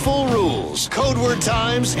app for full rules, code word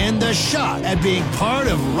times, and the shot at being part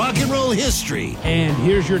of rock and roll history. And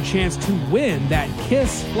here's your chance to win that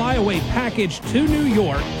Kiss Flyaway package to New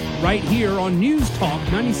York right here on News Talk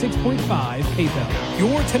 96.5 KPEL.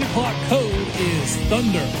 Your 10 o'clock code is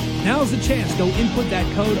Thunder. Now's the chance. Go input that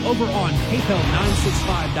code over on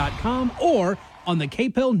KPEL965.com or on the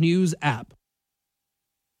KPEL News app.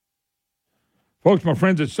 Folks, my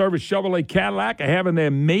friends at Service Chevrolet Cadillac are having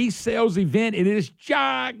their May sales event. It is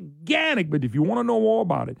gigantic, but if you want to know more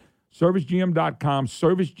about it, ServiceGM.com,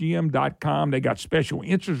 ServiceGM.com. They got special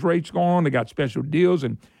interest rates going on. They got special deals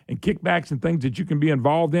and kickbacks and things that you can be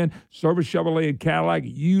involved in. Service Chevrolet and Cadillac,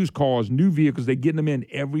 used cars, new vehicles, they're getting them in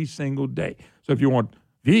every single day. So if you want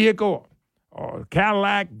vehicle or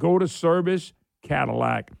Cadillac, go to Service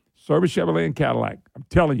Cadillac. Service Chevrolet and Cadillac. I'm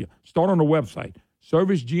telling you, start on the website,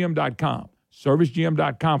 ServiceGM.com.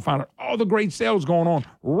 ServiceGM.com. Find out all the great sales going on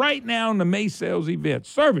right now in the May sales event.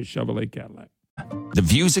 Service Chevrolet Cadillac. The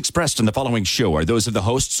views expressed in the following show are those of the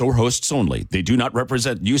hosts or hosts only. They do not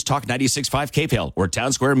represent News Talk 96.5 KPEL or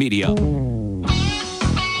Town Square Media.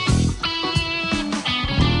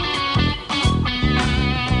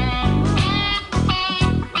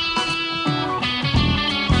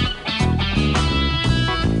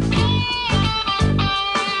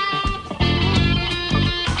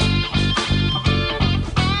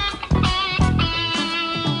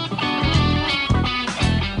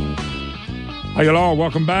 Hey, hello.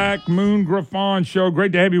 Welcome back. Moon Griffon Show.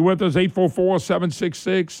 Great to have you with us.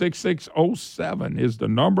 844-766-6607 is the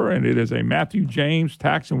number, and it is a Matthew James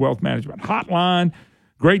Tax and Wealth Management hotline.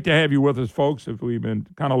 Great to have you with us, folks. If we've been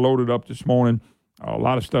kind of loaded up this morning, a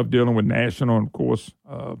lot of stuff dealing with national and, of course,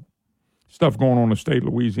 stuff going on in the state of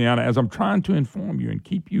Louisiana, as I'm trying to inform you and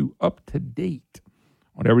keep you up to date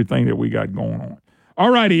on everything that we got going on. All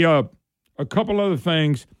righty, a couple other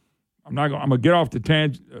things. I'm going to get off the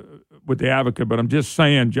tangent with the Advocate, but I'm just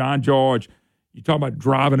saying, John George, you talk about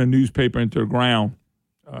driving a newspaper into the ground.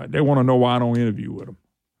 They want to know why I don't interview with them.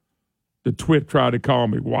 The Twit tried to call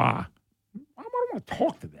me. Why? I don't want to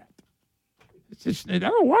talk to that. It's just, why would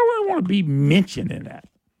I want to be mentioning that?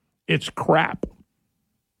 It's crap.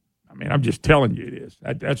 I mean, I'm just telling you it is.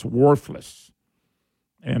 That's worthless.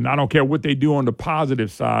 And I don't care what they do on the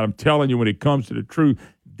positive side. I'm telling you, when it comes to the truth,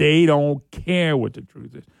 they don't care what the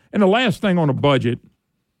truth is. And the last thing on the budget,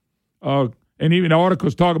 and even the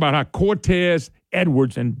articles talk about how Cortez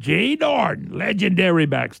Edwards and Jay Darden, legendary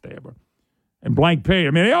backstabber, and blank pay. I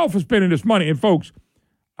mean, they all for spending this money. And, folks,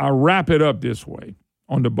 I wrap it up this way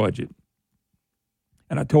on the budget.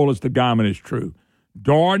 And I told us the Guyman is true.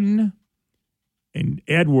 Darden and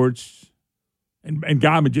Edwards, and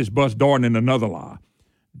Guyman just bust Darden in another lie.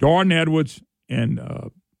 Darden, Edwards, and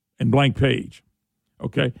blank page.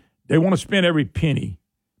 Okay? They want to spend every penny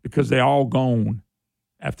because they're all gone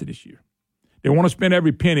after this year. They want to spend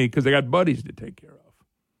every penny because they got buddies to take care of.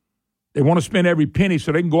 They want to spend every penny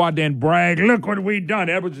so they can go out there and brag. Look what we've done.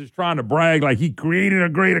 Edwards is trying to brag like he created a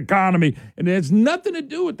great economy. And it has nothing to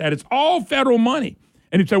do with that. It's all federal money.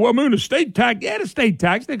 And you say, well, Moon, the state tax. Yeah, the state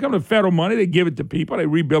tax. They come to federal money. They give it to people. They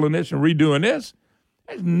rebuilding this and redoing this.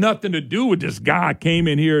 It has nothing to do with this guy came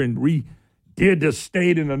in here and redid the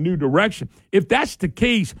state in a new direction. If that's the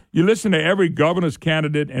case, you listen to every governor's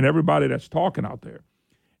candidate and everybody that's talking out there.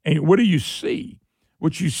 And what do you see?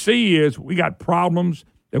 What you see is we got problems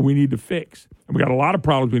that we need to fix. And we got a lot of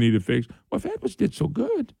problems we need to fix. Well, if Edwards did so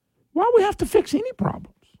good, why do we have to fix any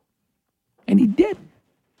problems? And he didn't.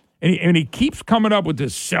 And he keeps coming up with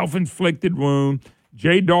this self-inflicted wound.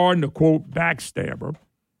 Jay Darden, the, quote, backstabber.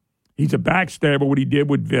 He's a backstabber, what he did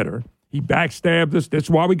with Vitter. He backstabbed us. That's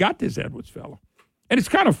why we got this Edwards fellow. And it's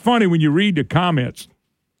kind of funny when you read the comments.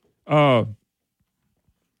 When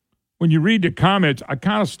you read the comments, I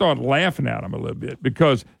kind of start laughing at them a little bit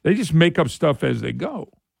because they just make up stuff as they go.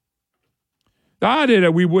 The idea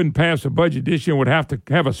that we wouldn't pass a budget this year and would have to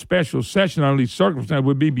have a special session under these circumstances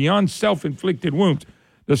would be beyond self-inflicted wounds.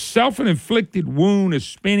 The self-inflicted wound is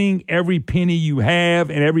spending every penny you have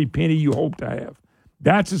and every penny you hope to have.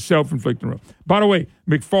 That's a self-inflicted wound. By the way,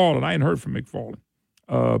 McFarland, I hadn't heard from McFarland.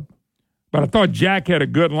 But I thought Jack had a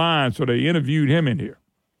good line, so they interviewed him in here.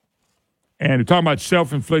 And they're talking about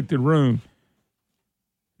self-inflicted wound.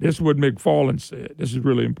 This is what McFarland said. This is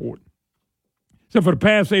really important. So for the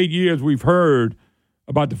past 8 years, we've heard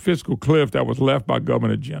about the fiscal cliff that was left by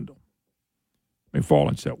Governor Jindal.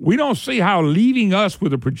 McFarland said, we don't see how leaving us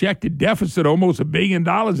with a projected deficit of almost $1 billion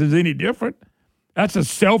is any different. That's a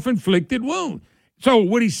self-inflicted wound. So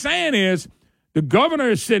what he's saying is the governor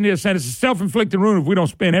is sitting here saying it's a self-inflicted wound if we don't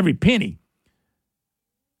spend every penny.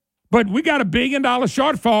 But we got $1 billion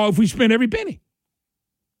shortfall if we spend every penny.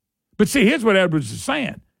 But see, here's what Edwards is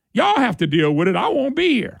saying. Y'all have to deal with it. I won't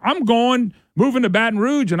be here. I'm moving to Baton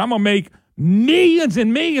Rouge, and I'm going to make millions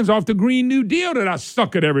and millions off the Green New Deal that I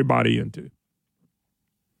suckered everybody into.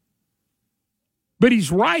 But he's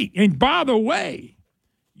right. And by the way,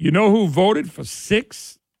 you know who voted for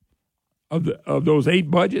 6 of those 8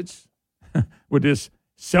 budgets with this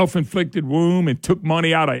self-inflicted wound and took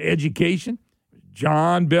money out of education?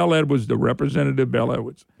 John Bell Edwards, the Representative Bell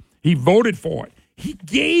Edwards. He voted for it. He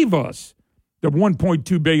gave us the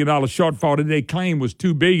 $1.2 billion shortfall that they claimed was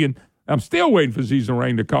 $2 billion. I'm still waiting for Zizan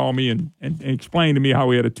Rain to call me and explain to me how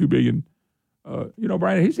we had a $2 billion.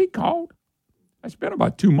 Brian, has he called? It's been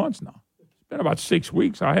about 2 months now. It's been about 6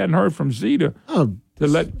 weeks. I hadn't heard from Z to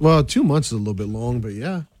let. Well, 2 months is a little bit long, but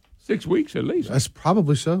yeah. 6 weeks at least. That's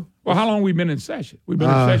probably so. Well, how long have we been in session? We've been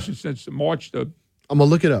in session since March the. I'm going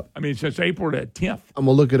to look it up. I mean, since April the 10th. I'm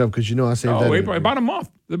going to look it up because I saved that. April, about a month.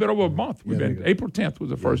 A little bit over a month. We've been. April 10th was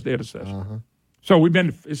the first day of the session. So we've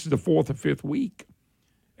been, this is the 4th or 5th week.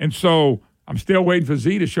 And so I'm still waiting for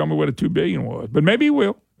Z to show me what a $2 billion was. But maybe he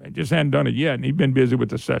will. He just hadn't done it yet, and he's been busy with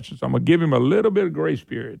the session. So I'm going to give him a little bit of grace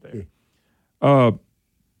period there.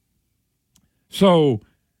 So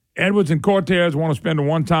Edwards and Cortez want to spend the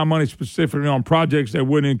one-time money specifically on projects that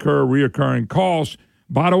wouldn't incur reoccurring costs.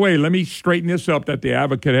 By the way, let me straighten this up that the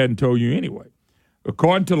Advocate hadn't told you anyway.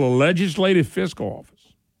 According to the Legislative Fiscal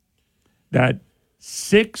Office, that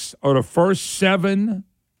 6 of the first 7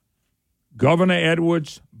 Governor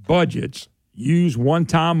Edwards' budgets use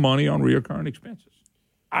one-time money on recurring expenses.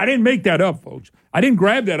 I didn't make that up, folks. I didn't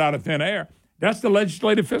grab that out of thin air. That's the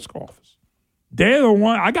Legislative Fiscal Office. They're the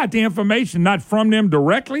one. I got the information not from them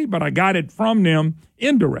directly, but I got it from them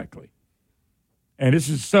indirectly. And this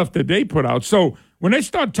is stuff that they put out. So when they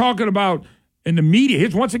start talking about in the media,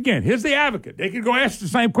 here's the advocate. They can go ask the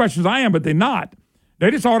same questions I am, but they're not.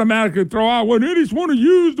 They just automatically throw out, well, they just want to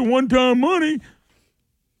use the one-time money.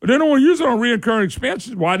 But they don't want to use it on recurring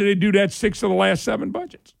expenses. Why did they do that 6 of the last 7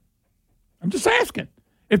 budgets? I'm just asking.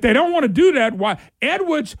 If they don't want to do that, why?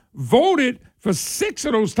 Edwards voted for 6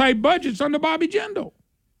 of those type budgets under Bobby Jindal.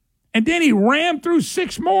 And then he rammed through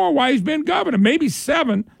 6 more while he's been governor, maybe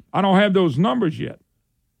 7. I don't have those numbers yet.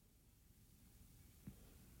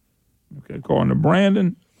 Okay, according to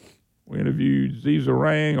Brandon, we interviewed Ziza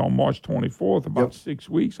Rang on March 24th, about 6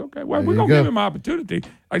 weeks. Okay, well, we're going to give him an opportunity.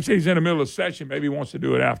 Like I say, he's in the middle of session. Maybe he wants to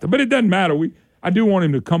do it after. But it doesn't matter. I do want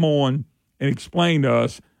him to come on and explain to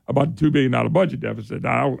us about the $2 billion budget deficit.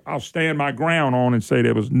 Now, I'll stand my ground on and say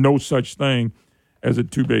there was no such thing as a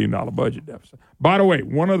 $2 billion budget deficit. By the way,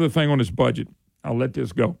 one other thing on this budget, I'll let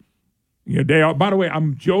this go. By the way,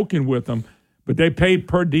 I'm joking with them, but they paid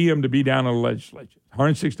per diem to be down in the legislature,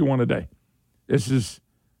 $161 a day. This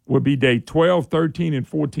would be day 12, 13, and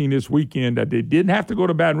 14 this weekend that they didn't have to go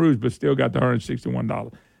to Baton Rouge, but still got the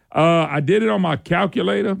 $161. I did it on my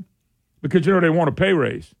calculator because, they want a pay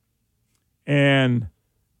raise. And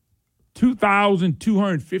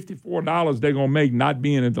 $2,254 they're going to make not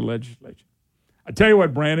being in the legislature. I tell you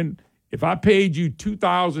what, Brandon, if I paid you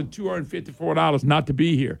 $2,254 not to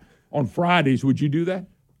be here on Fridays, would you do that?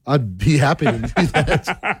 I'd be happy to do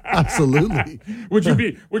that. Absolutely. Would you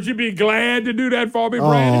be glad to do that for me,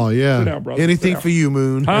 Brandon? Oh, yeah. Sit down, brother. Anything for you,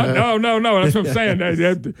 Moon. Huh? No. That's what I'm saying.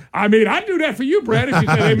 I'd do that for you, Brandon, if you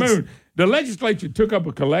said, hey, Moon. The legislature took up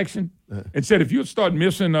a collection and said if you start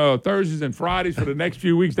missing Thursdays and Fridays for the next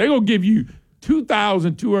few weeks, they're going to give you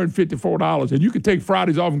 $2,254, and you can take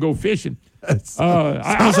Fridays off and go fishing.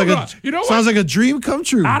 Sounds like a dream come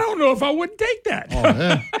true. I don't know if I wouldn't take that. Oh,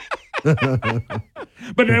 yeah.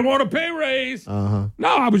 But they want a pay raise. Uh-huh.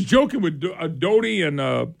 No, I was joking with Doty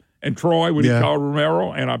and Troy when he called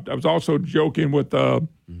Romero, and I was also joking with Brett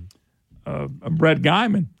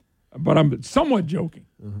Guyman, but I'm somewhat joking.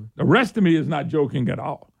 Uh-huh. The rest of me is not joking at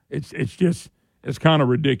all. It's kind of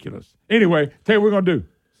ridiculous. Anyway, tell you what we're going to do.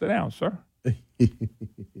 Sit down, sir. Sit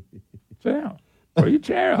down. Put your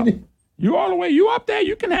chair up. You all the way. You up there.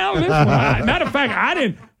 You can handle this one. Matter of fact, I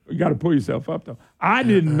didn't. You got to pull yourself up, though. I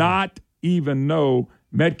did not even know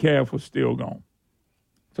Metcalf was still gone.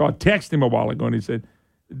 So I texted him a while ago, and he said,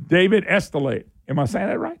 David Estelette. Am I saying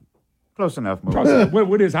that right? Close enough, Mo.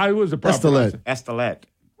 What is the proper Estelette.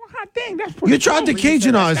 Well, I think that's pretty You tried to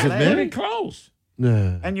Cajuanize it, man. Pretty close.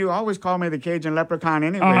 Yeah. And you always call me the Cajun leprechaun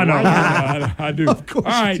anyway. I know. I do. Of course.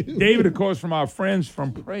 All right, David, of course, from our friends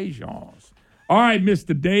from Préjean's. All right,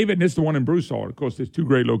 Mr. David, and this is the one in Broussard. Of course, there's 2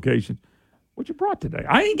 great locations. What you brought today?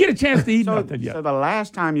 I didn't get a chance to eat nothing yet. So the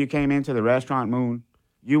last time you came into the restaurant, Moon,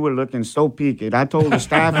 you were looking so peaked. I told the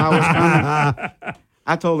staff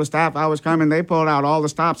I was coming. They pulled out all the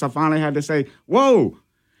stops. I finally had to say, whoa,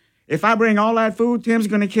 if I bring all that food, Tim's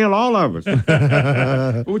going to kill all of us.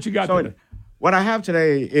 What you got today? What I have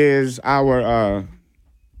today is our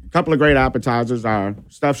couple of great appetizers, our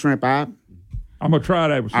stuffed shrimp eye. I'm going to try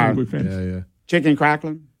that as soon as we finish. Yeah. Chicken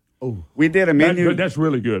crackling. Oh, we did a menu. That's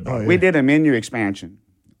really good. Oh, yeah. We did a menu expansion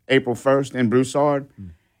April 1st in Broussard,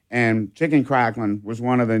 and chicken crackling was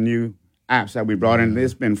one of the new apps that we brought in.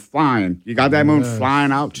 It's been flying. You got that, Moon?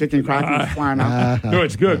 Flying out. Chicken crackling flying out. No,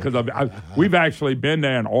 it's good because we've actually been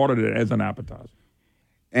there and ordered it as an appetizer.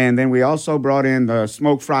 And then we also brought in the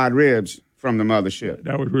smoked fried ribs from the mothership.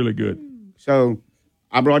 That was really good. So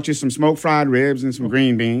I brought you some smoked fried ribs and some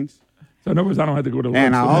green beans. So in other words, I don't have to go to lunch.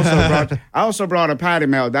 And I also brought a patty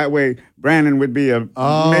melt. That way, Brandon would be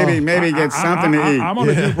maybe get something to eat. I'm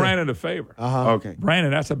going to do Brandon a favor. Okay,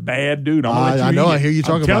 Brandon, that's a bad dude. I know. I hear you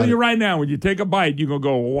talking about it. I'm telling you right now, when you take a bite, you're going to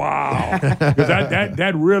go, wow, because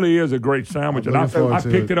that really is a great sandwich. And I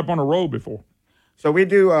picked it up on the road before. So we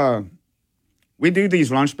do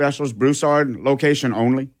these lunch specials, Broussard location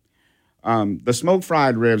only. The smoked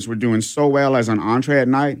fried ribs were doing so well as an entree at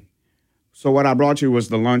night. So what I brought you was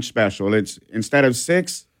the lunch special. It's instead of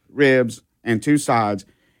 6 ribs and 2 sides,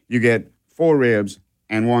 you get 4 ribs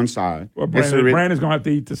and 1 side. Well, Brandon's going to have to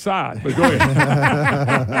eat the side, but go ahead.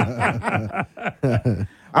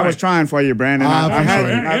 I was trying for you, Brandon. I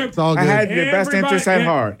had your best interest at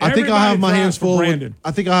heart. I think I'll have my hands full.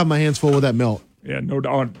 I think I'll have my hands full with that melt. Yeah, no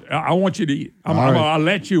doubt. I want you to eat. All right. I'll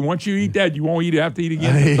let you. Once you eat that, you won't have to eat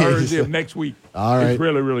again until Thursday of next week. All right. It's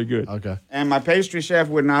really, really good. Okay. And my pastry chef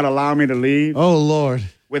would not allow me to leave. Oh, Lord.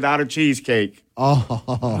 Without a cheesecake. Oh.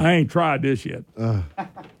 I ain't tried this yet. But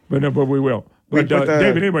we will. But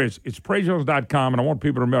David, anyways, it's praiseyours.com, and I want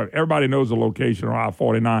people to remember, everybody knows the location on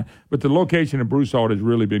I-49, but the location in Broussard has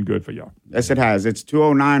really been good for y'all. Yes, it has. It's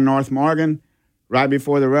 209 North Morgan, right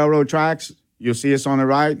before the railroad tracks. You'll see us on the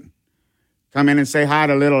right. Come in and say hi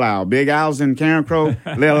to Little Al. Big Al's in Karen Crow,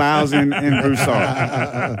 Little Al's in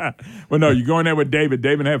Broussard. Well, no, you go in there with David.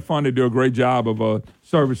 David had fun to do a great job of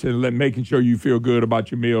servicing and making sure you feel good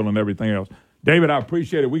about your meal and everything else. David, I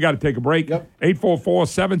appreciate it. We got to take a break.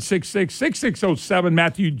 844-766-6607,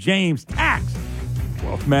 Matthew James Tax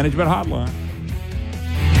Wealth Management Hotline.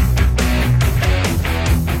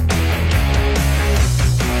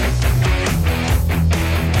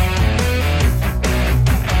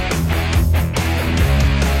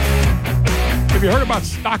 Have you heard about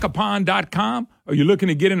stockapond.com? Are you looking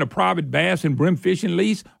to get into private bass and brim fishing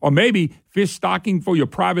lease? Or maybe fish stocking for your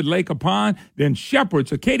private lake or pond? Then Shepherd's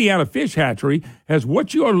Acadiana Fish Hatchery has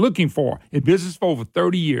what you are looking for. In business for over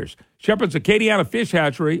 30 years. Shepherd's Acadiana Fish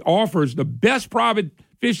Hatchery offers the best private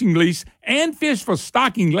fishing lease and fish for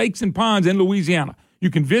stocking lakes and ponds in Louisiana. You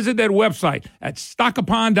can visit that website at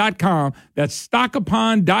stockapond.com. That's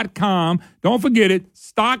stockapond.com. Don't forget it,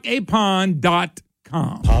 stockapond.com.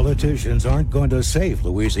 Politicians aren't going to save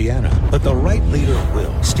Louisiana, but the right leader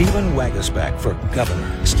will. Stephen Waguespack for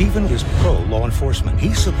governor. Stephen is pro-law enforcement.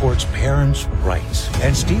 He supports parents' rights.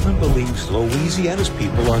 And Stephen believes Louisiana's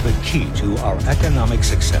people are the key to our economic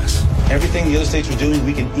success. Everything the other states are doing,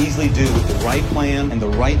 we can easily do with the right plan and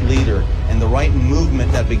the right leader and the right movement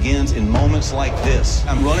that begins in moments like this.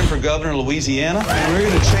 I'm running for governor of Louisiana, and we're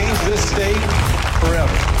going to change this state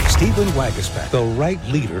forever. Stephen Waguespack, the right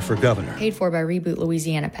leader for governor. Paid for by Reboot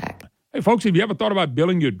Louisiana PAC. Hey, folks, have you ever thought about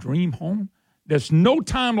building your dream home? There's no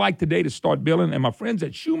time like today to start building, and my friends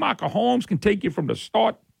at Schumacher Homes can take you from the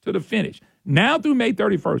start to the finish. Now through May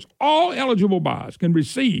 31st, all eligible buyers can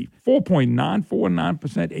receive 4.949%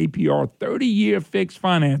 APR 30-year fixed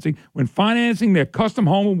financing when financing their custom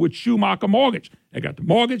home with Schumacher Mortgage. They got the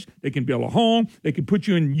mortgage. They can build a home. They can put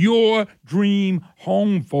you in your dream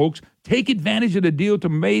home, folks. Take advantage of the deal to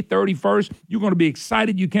May 31st. You're going to be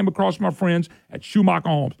excited you came across my friends at Schumacher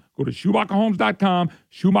Homes. Go to SchumacherHomes.com,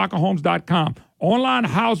 SchumacherHomes.com. Online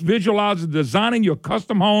house visualizer designing your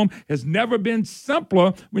custom home has never been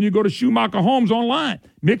simpler when you go to Schumacher Homes online.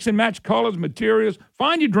 Mix and match colors, materials,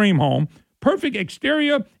 find your dream home, perfect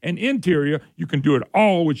exterior and interior. You can do it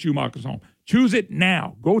all with Schumacher's Home. Choose it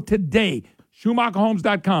now. Go today.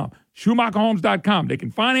 SchumacherHomes.com. SchumacherHomes.com. They can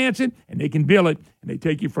finance it and they can bill it, and they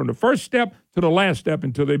take you from the first step to the last step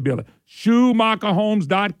until they bill it.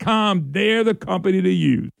 SchumacherHomes.com. They're the company to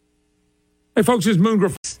use. Hey, folks, this is Moon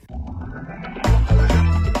Griffin.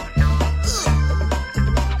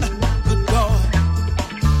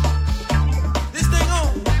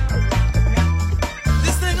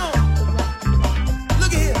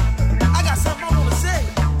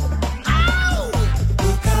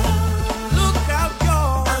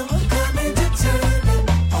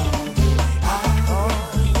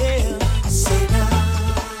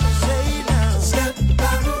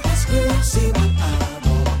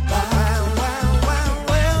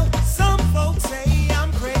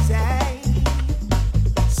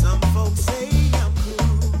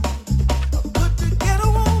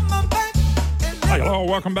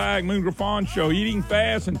 Welcome back, Moon Griffon Show, eating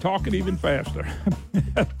fast and talking even faster.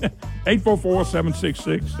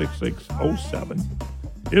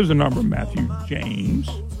 844-766-6607 is the number. Matthew James,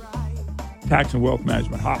 Tax and Wealth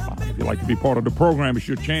Management Hotline. If you'd like to be part of the program, it's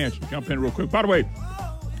your chance to jump in real quick. By the way,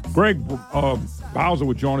 Greg Bowser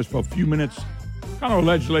will join us for a few minutes, kind of a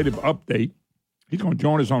legislative update. He's going to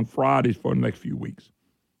join us on Fridays for the next few weeks.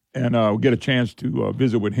 And we'll get a chance to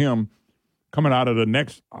visit with him coming out of the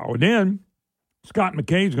next hour. Then Scott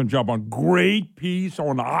McCain's going to jump on. Great piece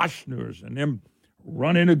on the Oshners and them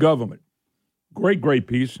running the government. Great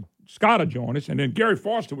piece. Scott will join us. And then Gary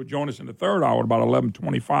Foster will join us in the third hour at about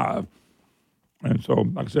 11:25. And so,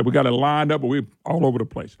 like I said, we got it lined up, but we're all over the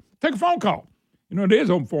place. Take a phone call. You know, it is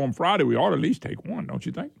open forum Friday. We ought to at least take one, don't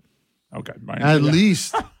you think? Okay. At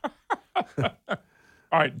least. All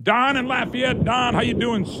right. Don in Lafayette. Don, how you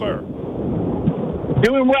doing, sir?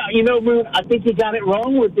 Doing well. You know, Moon, I think you got it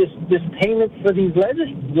wrong with this payment for these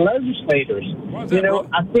legislators. You know,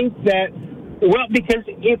 I think that, well, because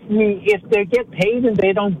if they get paid and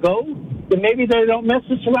they don't go, then maybe they don't mess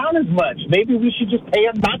us around as much. Maybe we should just pay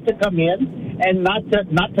them not to come in and not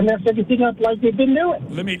to mess everything up like they've been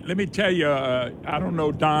doing. Let me tell you, I don't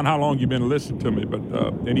know, Don, how long you've been listening to me, but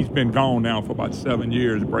and he's been gone now for about 7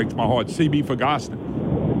 years. It breaks my heart. C.B.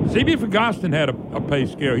 Ferguson. C.B. Ferguson had a pay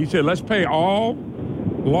scale. He said, let's pay all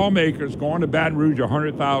lawmakers going to Baton Rouge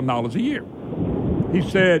 $100,000 a year. He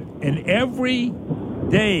said, and every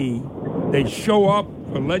day they show up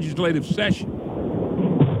for legislative session,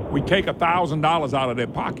 we take $1,000 out of their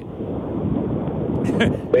pocket.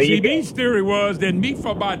 CB's theory was they'd meet for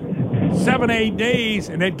about 7-8 days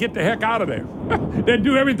and they'd get the heck out of there. They'd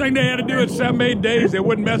do everything they had to do in 7-8 days. They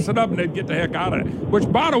wouldn't mess it up and they'd get the heck out of there. Which,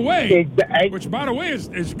 by the way,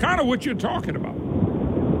 is kind of what you're talking about.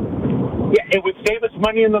 Yeah, it would save us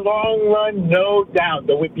money in the long run, no doubt.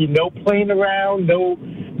 There would be no playing around, no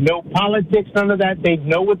politics, none of that. They'd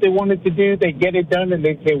know what they wanted to do. They'd get it done, and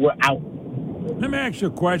they'd say, we're out. Let me ask you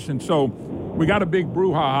a question. So we got a big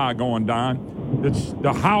brouhaha going, Don.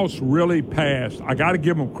 The House really passed. I got to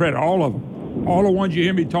give them credit, all of them. All the ones you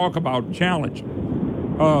hear me talk about, challenge.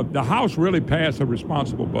 The House really passed a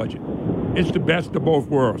responsible budget. It's the best of both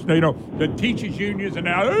worlds. Now, the teachers' unions are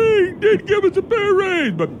now, hey, he did give us a pay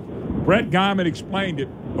raise. But Brett Guyman explained it.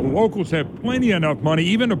 The locals have plenty enough money,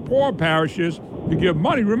 even the poor parishes, to give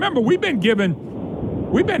money. Remember, we've been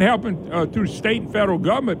helping through state and federal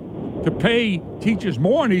government to pay teachers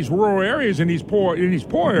more in these rural areas and these poor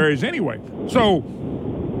areas anyway. So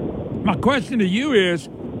my question to you is,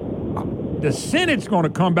 the Senate's going to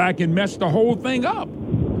come back and mess the whole thing up.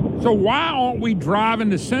 So why aren't we driving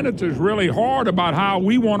the senators really hard about how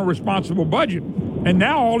we want a responsible budget? And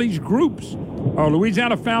now all these groups,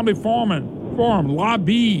 Louisiana Family Forum,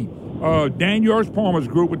 Lobby, Dan Yours-Palmer's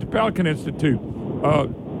group with the Pelican Institute,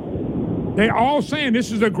 they're all saying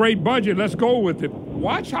this is a great budget. Let's go with it.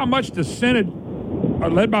 Watch how much the Senate,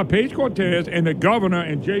 led by Paige Cortez and the governor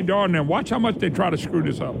and Jay Darden, watch how much they try to screw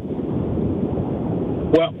this up.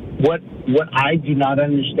 Well, what I do not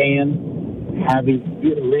understand, having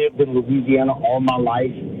lived in Louisiana all my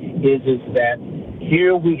life, is that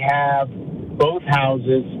here we have both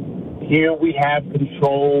houses. Here we have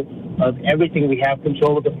control of everything. We have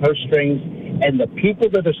control of the purse strings, and the people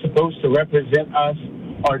that are supposed to represent us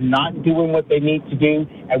are not doing what they need to do,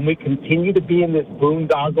 and we continue to be in this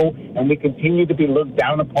boondoggle, and we continue to be looked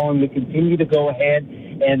down upon. We continue to go ahead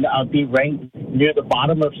and be ranked near the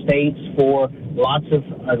bottom of states for lots of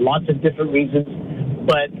different reasons.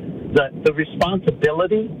 But the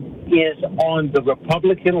responsibility is on the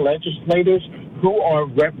Republican legislators who are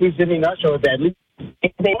representing us, or at least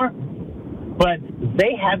they are. But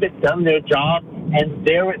they haven't done their job, and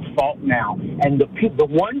they're at fault now. And the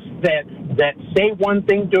ones that say one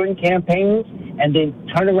thing during campaigns and then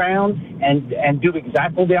turn around and do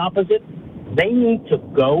exactly the opposite, they need to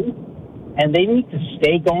go, and they need to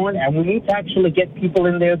stay gone, and we need to actually get people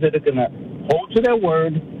in there that are going to hold to their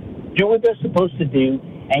word, do what they're supposed to do,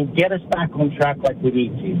 and get us back on track like we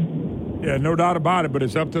need to. Yeah, no doubt about it, but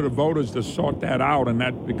it's up to the voters to sort that out, and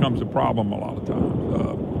that becomes a problem a lot of times.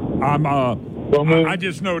 I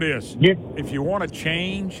just know this. If you want to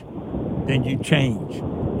change, then you change.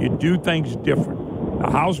 You do things different. The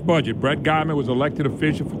House budget, Brett Guyman was elected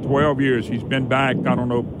official for 12 years. He's been back, I don't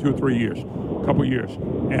know, 2 or 3 years, a couple years.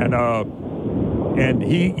 And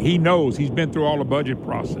he knows. He's been through all the budget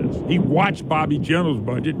process. He watched Bobby Jindal's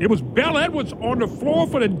budget. It was Bell Edwards on the floor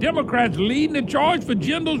for the Democrats leading the charge for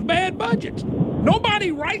Jindal's bad budgets.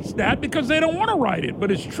 Nobody writes that because they don't want to write it, but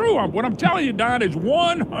it's true. What I'm telling you, Don, is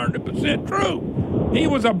 100% true. He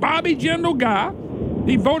was a Bobby Jindal guy.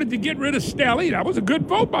 He voted to get rid of Stelly. That was a good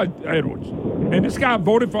vote by Edwards. And this guy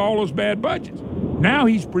voted for all those bad budgets. Now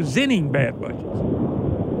he's presenting bad budgets.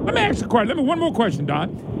 Let me ask a question. One more question,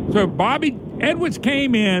 Don. So Bobby Edwards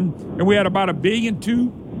came in, and we had about $1.2 billion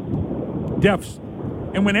deficit.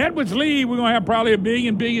 And when Edwards leaves, we're going to have probably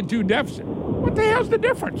 $1.2 billion deficit. What the hell's the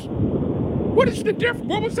difference? What is the difference?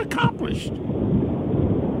 What was accomplished?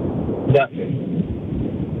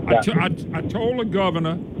 Nothing. I told the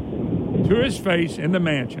governor to his face in the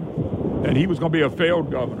mansion that he was going to be a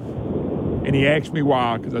failed governor. And he asked me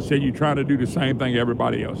why, because I said, you're trying to do the same thing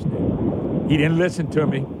everybody else did. He didn't listen to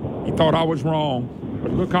me. He thought I was wrong.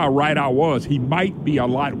 But look how right I was. He might be a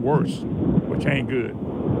lot worse, which ain't good.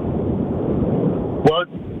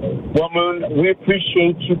 Well, Moon, we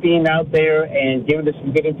appreciate you being out there and giving us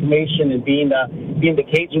some good information and being the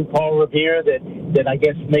Cajun Paul Revere that I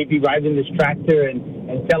guess may be riding this tractor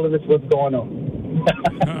and telling us what's going on.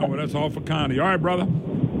 Well, that's all for Connie. All right, brother.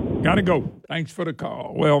 Got to go. Thanks for the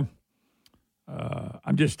call. Well,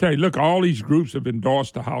 I'm just telling you, look, all these groups have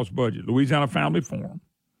endorsed the House budget. Louisiana Family Forum.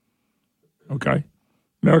 Okay.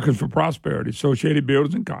 Americans for Prosperity, Associated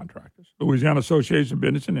Builders and Contractors, Louisiana Association of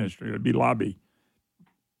Business and Industry, that'd be LABI,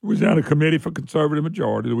 Louisiana Committee for Conservative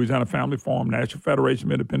Majority, Louisiana Family Farm, National Federation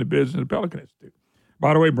of Independent Business, and the Pelican Institute.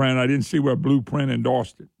 By the way, Brandon, I didn't see where Blueprint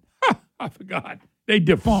endorsed it. I forgot. They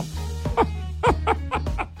defunct.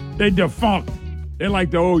 They defunct. They're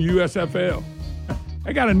like the old USFL.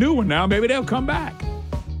 They got a new one now. Maybe they'll come back.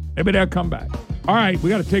 All right, we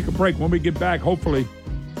got to take a break. When we get back, hopefully,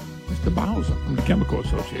 Mr. Bowser from the Chemical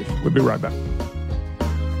Association. We'll be right back.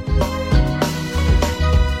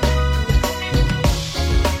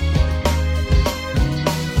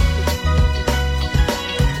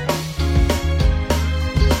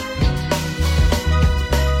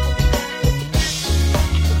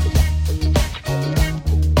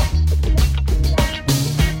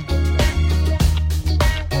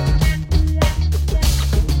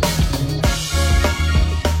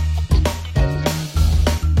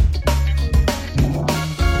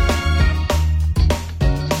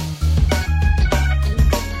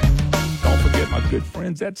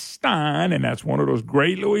 At Stein, and that's one of those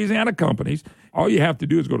great Louisiana companies. All you have to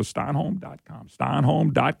do is go to steinhome.com,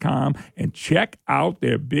 and check out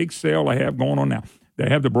their big sale they have going on now. They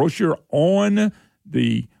have the brochure on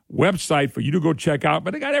the website for you to go check out,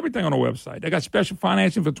 but they got everything on the website. They got special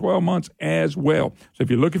financing for 12 months as well. So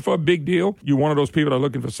if you're looking for a big deal, you're one of those people that are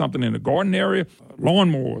looking for something in the garden area,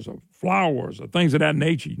 lawnmowers or flowers or things of that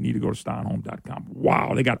nature, you need to go to steinhome.com.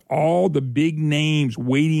 Wow, they got all the big names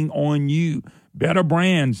waiting on you. Better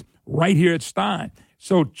brands right here at Stein.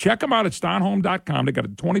 So check them out at steinhome.com. They got a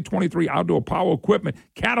 2023 outdoor power equipment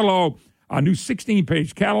catalog, a new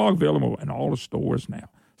 16-page catalog available in all the stores now.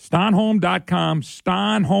 Steinhome.com,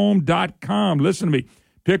 steinhome.com. Listen to me.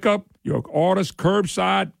 Pick up your orders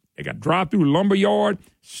curbside. They got drive-through lumberyard.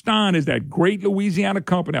 Stein is that great Louisiana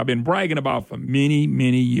company I've been bragging about for many,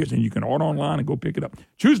 many years. And you can order online and go pick it up.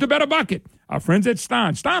 Choose the better bucket. Our friends at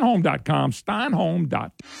Stein. Steinhome.com,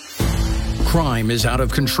 steinhome.com. Crime is out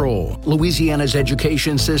of control. Louisiana's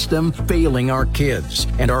education system failing our kids,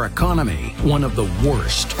 and our economy one of the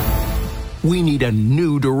worst. We need a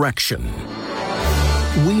new direction.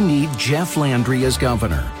 We need Jeff Landry as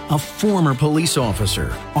governor, a former police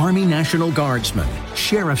officer, Army National Guardsman,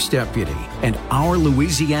 sheriff's deputy, and our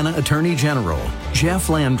Louisiana Attorney General. Jeff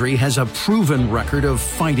Landry has a proven record of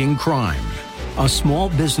fighting crime. A small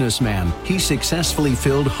businessman, he successfully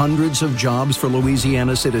filled hundreds of jobs for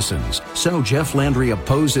Louisiana citizens. So Jeff Landry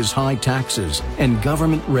opposes high taxes and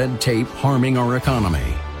government red tape harming our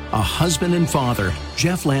economy. A husband and father,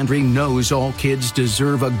 Jeff Landry knows all kids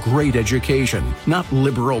deserve a great education, not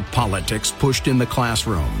liberal politics pushed in the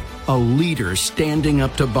classroom. A leader standing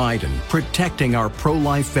up to Biden, protecting our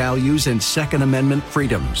pro-life values and Second Amendment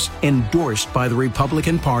freedoms, endorsed by the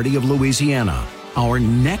Republican Party of Louisiana. Our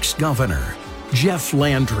next governor, Jeff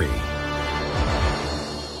Landry.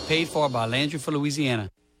 Paid for by Landry for Louisiana.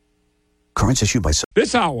 Currents issued by...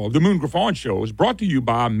 This hour of the Moon Griffon Show is brought to you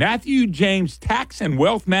by Matthew James Tax and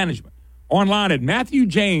Wealth Management. Online at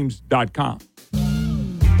MatthewJames.com.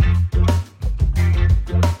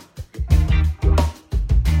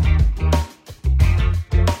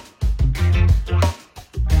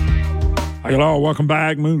 Hello, welcome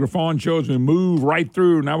back. Moon Griffon Show as we move right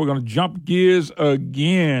through. Now we're going to jump gears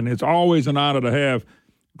again. It's always an honor to have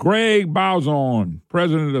Greg Bowser,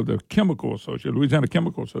 president of the Chemical Association, Louisiana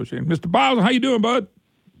Chemical Association. Mr. Bowser, how you doing, bud?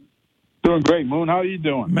 Doing great, Moon. How are you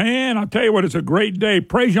doing? Man, I'll tell you what, it's a great day.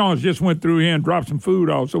 Prejean's just went through here and dropped some food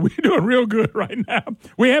off, so we're doing real good right now.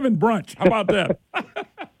 We're having brunch. How about that?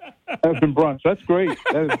 Having brunch. That's great.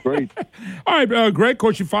 That is great. All right, Greg, of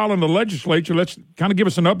course, you're following the legislature. Let's kind of give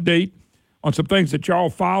us an update on some things that y'all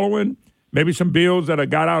following, maybe some bills that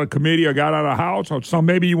got out of committee or got out of House, or some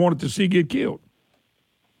maybe you wanted to see get killed.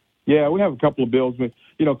 Yeah, we have a couple of bills. But,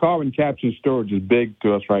 carbon capture and storage is big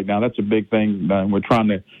to us right now. That's a big thing. We're trying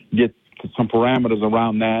to get some parameters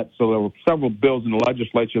around that. So there were several bills in the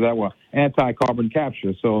legislature that were anti-carbon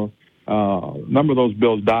capture. So a number of those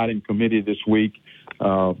bills died in committee this week.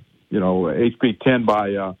 HB 10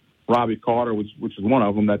 by Robbie Carter, which is one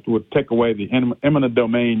of them, that would take away the eminent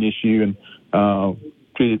domain issue and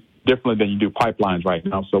treat it differently than you do pipelines right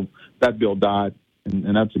now. So that bill died,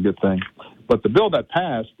 and that's a good thing. But the bill that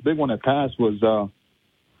passed, the big one that passed, was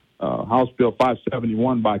House Bill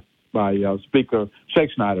 571 by Speaker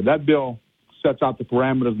Shakespeare. That bill sets out the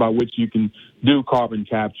parameters by which you can do carbon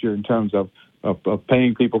capture in terms of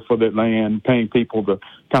paying people for their land, paying people the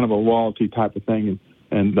kind of a royalty type of thing,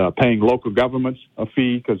 and paying local governments a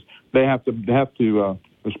fee because they have to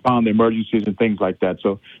respond to emergencies and things like that.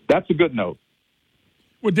 So that's a good note.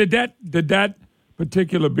 Well, did that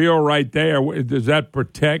particular bill right there, does that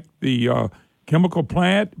protect the chemical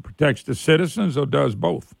plant, protects the citizens, or does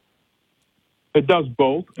both? It does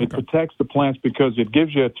both. It protects the plants because it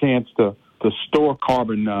gives you a chance to store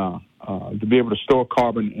carbon, to be able to store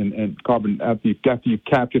carbon and carbon after you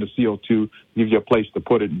capture the CO2, gives you a place to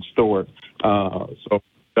put it and store it. So it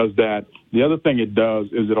does that. The other thing it does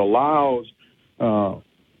is it allows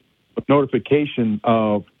notification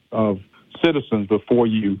of citizens before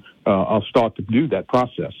you start to do that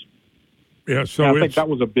process. Yeah, so and I think that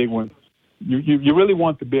was a big one. You really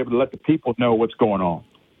want to be able to let the people know what's going on.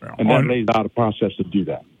 And that lays out a process to do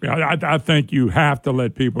that. Yeah, I think you have to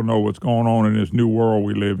let people know what's going on in this new world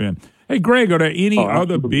we live in. Hey, Greg, are there any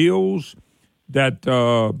other bills that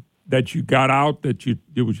you got out that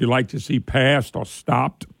would you like to see passed or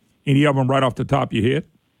stopped? Any of them right off the top of your head?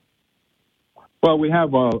 Well, we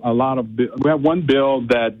have we have one bill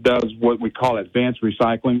that does what we call advanced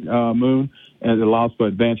recycling, Moon, and it allows for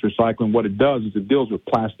advanced recycling. What it does is it deals with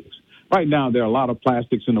plastics. Right now, there are a lot of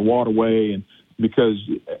plastics in the waterway, and because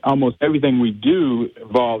almost everything we do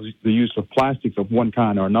involves the use of plastics of one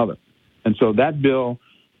kind or another. And so that bill,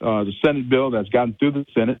 the Senate bill that's gotten through the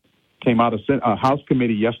Senate, came out of House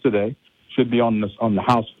committee yesterday, should be on the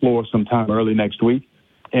House floor sometime early next week.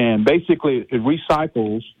 And basically, it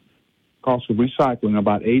recycles, cost of recycling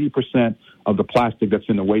about 80% of the plastic that's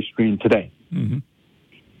in the waste stream today. Mm-hmm.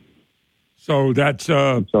 So that's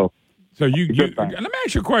so you let me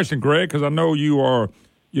ask you a question, Greg, because I know you work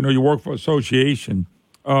for association.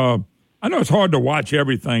 I know it's hard to watch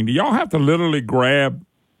everything. Do y'all have to literally grab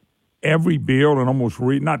every bill and almost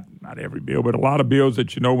read, not every bill, but a lot of bills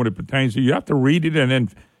that you know when it pertains to you have to read it and then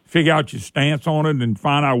figure out your stance on it and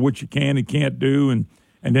find out what you can and can't do and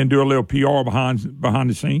then do a little PR behind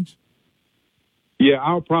the scenes? Yeah,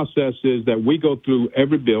 our process is that we go through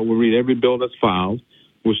every bill. We'll read every bill that's filed.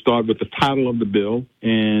 We'll start with the title of the bill,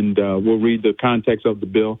 and we'll read the context of the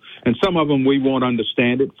bill. And some of them we won't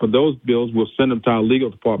understand it. For those bills, we'll send them to our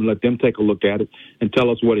legal department, let them take a look at it, and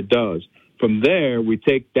tell us what it does. From there, we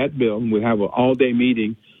take that bill, and we have an all-day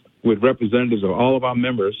meeting with representatives of all of our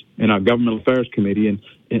members in our Government Affairs Committee and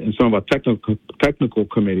some of our technical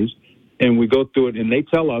committees, and we go through it, and they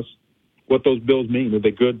tell us what those bills mean, if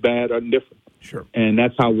they're good, bad, or indifferent. Sure. And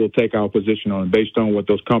that's how we'll take our position on it, based on what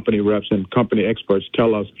those company reps and company experts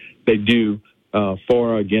tell us they do for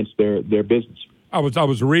or against their business. I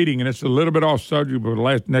was reading, and it's a little bit off subject, but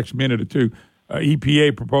the next minute or two,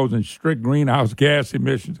 EPA proposing strict greenhouse gas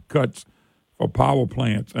emissions cuts for power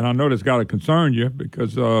plants. And I know that's got to concern you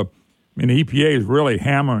because, the EPA is really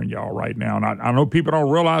hammering y'all right now. And I know people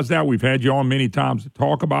don't realize that. We've had you on many times to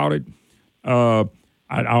talk about it. I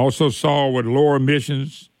also saw with lower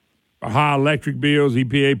emissions, high electric bills,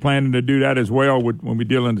 EPA planning to do that as well when we're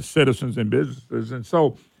dealing with citizens and businesses. And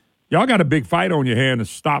so y'all got a big fight on your hands to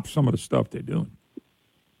stop some of the stuff they're doing.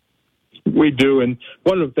 We do. And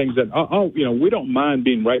one of the things that, we don't mind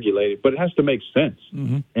being regulated, but it has to make sense.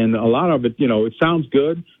 Mm-hmm. And a lot of it, it sounds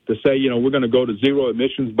good to say, we're going to go to zero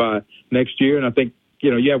emissions by next year. And I think,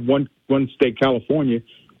 you have one state, California,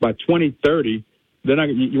 by 2030,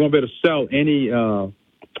 you won't be able to sell any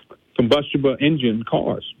combustible engine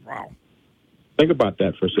cars. Wow. Think about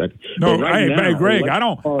that for a second. No, hey, Greg, I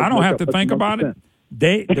don't have to think about it.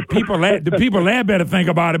 The people there better think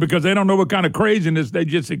about it because they don't know what kind of craziness they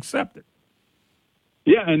just accepted.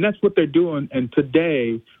 Yeah, and that's what they're doing. And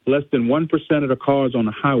today, less than 1% of the cars on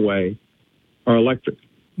the highway are electric.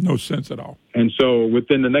 No sense at all. And so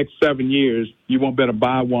within the next 7 years, you won't be able to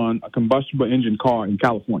buy a combustible engine car in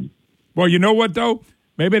California. Well, you know what, though?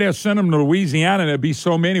 Maybe they'll send them to Louisiana, and there'll be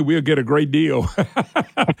so many, we'll get a great deal.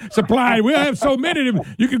 Supply, we'll have so many of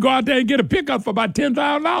them, you can go out there and get a pickup for about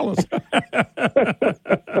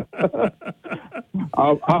 $10,000.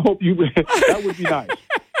 I hope you, that would be nice.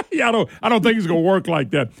 Yeah, I don't think it's going to work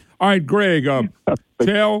like that. All right, Greg,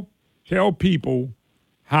 tell people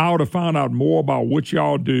how to find out more about what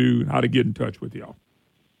y'all do, how to get in touch with y'all.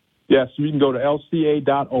 Yes, you can go to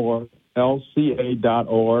lca.org,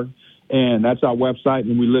 and that's our website,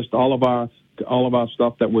 and we list all of our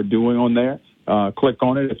stuff that we're doing on there. Click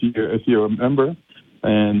on it if you're a member,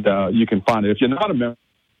 and you can find it. If you're not a member,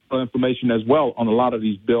 information as well on a lot of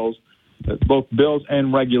these bills, both bills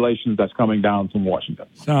and regulations that's coming down from Washington.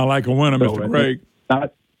 Sound like a winner, Mr. Greg.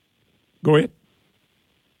 Go ahead.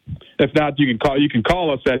 If not, you can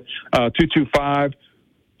call us at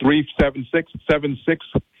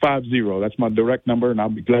 225-376-7650. That's my direct number, and I'll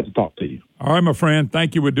be glad to talk to you. All right, my friend.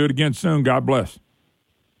 Thank you. We'll do it again soon. God bless.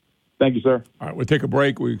 Thank you, sir. All right, we'll take a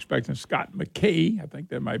break. We're expecting Scott McKay. I think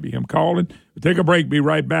that might be him calling. We'll take a break. Be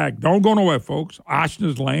right back. Don't go nowhere, folks.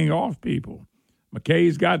 Ochsner's laying off people.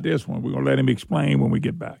 McKay's got this one. We're going to let him explain when we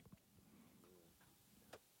get back.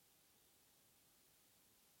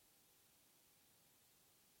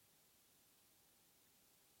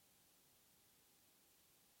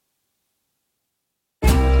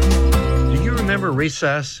 to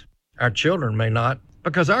recess. Our children may not,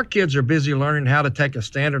 because our kids are busy learning how to take a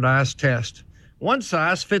standardized test. One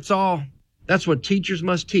size fits all. That's what teachers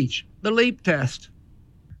must teach, the LEAP test.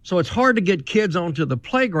 So it's hard to get kids onto the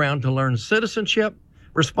playground to learn citizenship,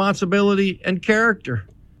 responsibility, and character.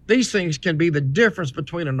 These things can be the difference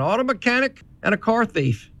between an auto mechanic and a car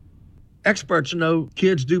thief. Experts know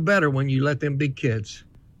kids do better when you let them be kids,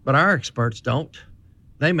 but our experts don't.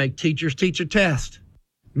 They make teachers teach a test.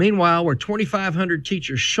 Meanwhile, we're 2,500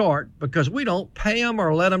 teachers short because we don't pay them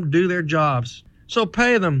or let them do their jobs. So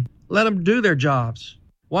pay them, let them do their jobs.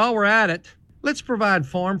 While we're at it, let's provide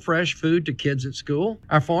farm fresh food to kids at school.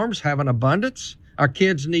 Our farms have an abundance, our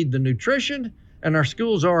kids need the nutrition, and our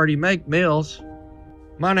schools already make meals.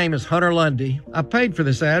 My name is Hunter Lundy. I paid for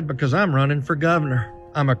this ad because I'm running for governor.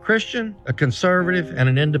 I'm a Christian, a conservative, and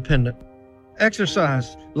an independent.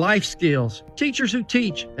 Exercise, life skills, teachers who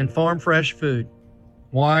teach, and farm fresh food.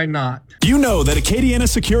 Why not? You know that Acadiana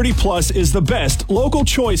Security Plus is the best local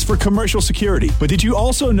choice for commercial security. But did you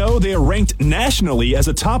also know they are ranked nationally as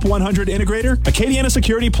a top 100 integrator? Acadiana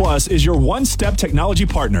Security Plus is your one-step technology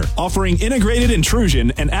partner, offering integrated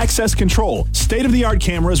intrusion and access control, state-of-the-art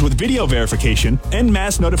cameras with video verification, and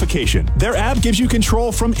mass notification. Their app gives you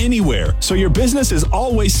control from anywhere, so your business is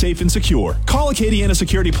always safe and secure. Call Acadiana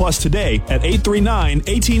Security Plus today at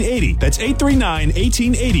 839-1880. That's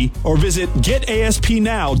 839-1880, or visit getaspnow.com.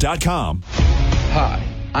 Hi,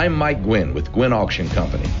 I'm Mike Gwynn with Gwynn Auction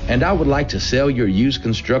Company, and I would like to sell your used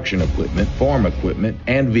construction equipment, farm equipment,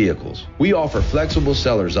 and vehicles. We offer flexible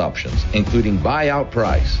seller's options, including buyout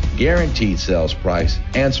price, guaranteed sales price,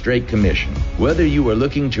 and straight commission. Whether you are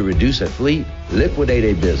looking to reduce a fleet, liquidate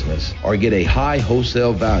a business, or get a high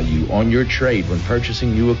wholesale value on your trade when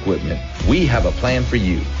purchasing new equipment, we have a plan for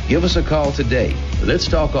you. Give us a call today. Let's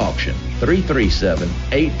Talk Auction,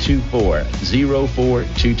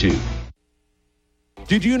 337-824-0422.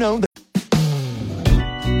 Did you know that?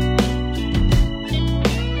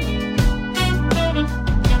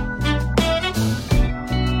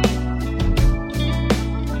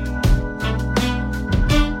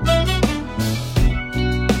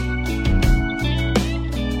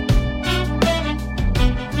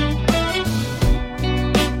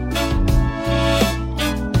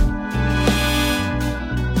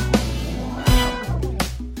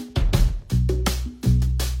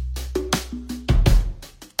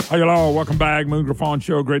 Hey, hello. Welcome back. Moon Griffon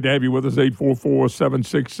Show. Great to have you with us.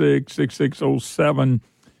 844-766-6607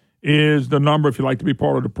 is the number if you'd like to be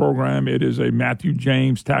part of the program. It is a Matthew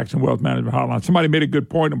James Tax and Wealth Management Hotline. Somebody made a good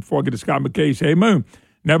point before I get to Scott McKay. Say, hey, Moon,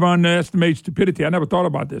 never underestimate stupidity. I never thought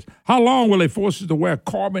about this. How long will they force us to wear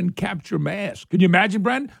carbon capture masks? Can you imagine,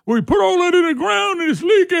 Brandon? Where we put all that in the ground and it's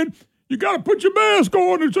leaking. You got to put your mask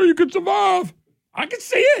on so you can survive. I can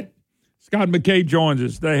see it. Scott McKay joins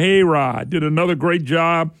us. The Hayride did another great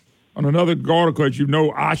job on another article. As you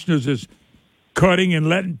know, Ochsner's is cutting and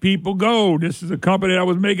letting people go. This is a company that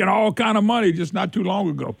was making all kind of money just not too long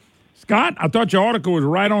ago. Scott, I thought your article was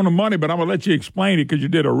right on the money, but I'm going to let you explain it because you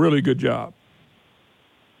did a really good job.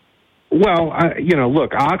 Well,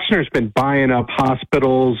 look, Ochsner's been buying up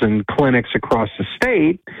hospitals and clinics across the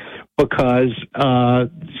state because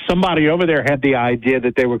somebody over there had the idea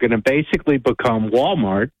that they were going to basically become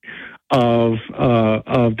Walmart of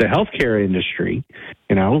the healthcare industry.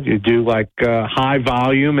 You do like high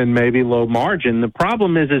volume and maybe low margin. The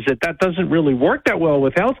problem is that doesn't really work that well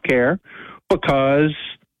with healthcare because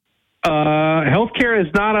healthcare is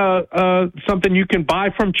not something you can buy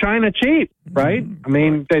from China cheap, right? I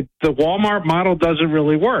mean, the Walmart model doesn't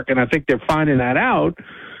really work, and I think they're finding that out.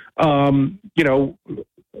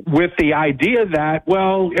 With the idea that,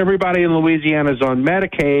 well, everybody in Louisiana is on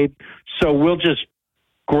Medicaid, so we'll just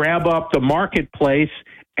grab up the marketplace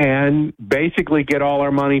and basically get all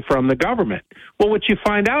our money from the government. Well, what you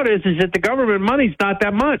find out is that the government money's not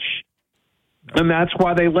that much. And that's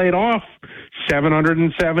why they laid off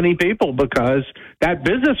 770 people, because that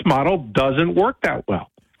business model doesn't work that well.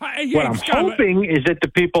 What I'm hoping is that the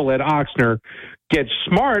people at Ochsner get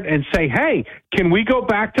smart and say, hey, can we go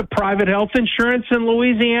back to private health insurance in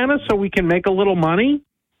Louisiana so we can make a little money?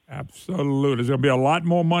 Absolutely. There's going to be a lot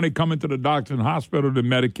more money coming to the doctor and hospital than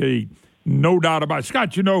Medicaid. No doubt about it. Scott,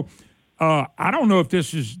 I don't know if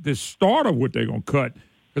this is the start of what they're going to cut,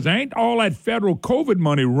 because there ain't all that federal COVID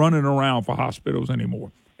money running around for hospitals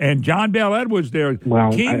anymore. And John Bell Edwards, their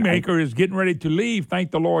kingmaker, is getting ready to leave.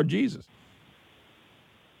 Thank the Lord Jesus.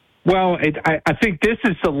 Well, I think this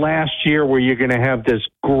is the last year where you're going to have this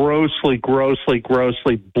grossly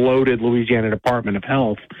bloated Louisiana Department of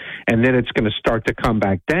Health, and then it's going to start to come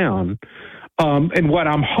back down. And what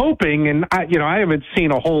I'm hoping, and I haven't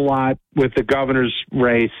seen a whole lot with the governor's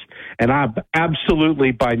race, and I'm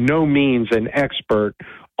absolutely by no means an expert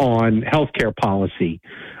on healthcare policy.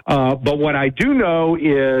 But what I do know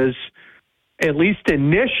is, at least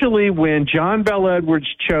initially, when John Bel Edwards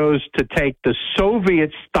chose to take the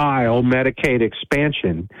Soviet-style Medicaid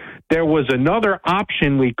expansion, there was another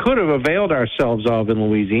option we could have availed ourselves of in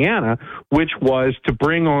Louisiana, which was to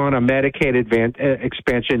bring on a Medicaid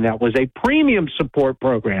expansion that was a premium support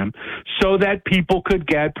program so that people could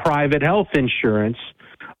get private health insurance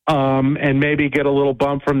and maybe get a little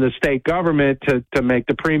bump from the state government to make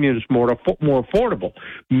the premiums more affordable.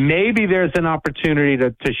 Maybe there's an opportunity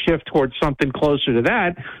to shift towards something closer to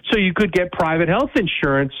that so you could get private health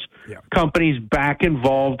insurance companies back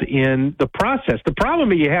involved in the process. The problem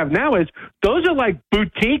that you have now is those are like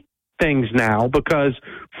boutique things now because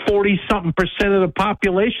 40-something% of the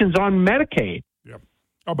population's on Medicaid. Yep.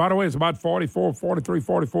 Oh, by the way, it's about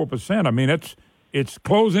 44%. I mean, it's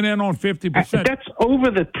closing in on 50%. That's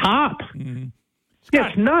over the top. Mm-hmm.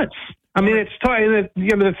 It's nuts. I mean, it's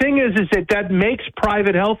the thing is that makes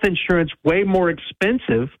private health insurance way more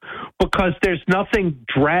expensive because there's nothing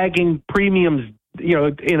dragging premiums,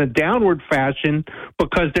 in a downward fashion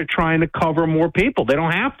because they're trying to cover more people. They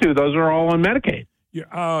don't have to. Those are all on Medicaid.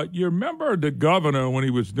 You remember the governor when he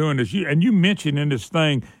was doing this, and you mentioned in this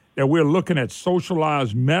thing that we're looking at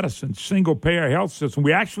socialized medicine, single-payer health system.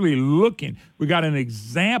 We're actually looking. We got an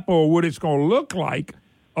example of what it's going to look like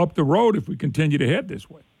up the road if we continue to head this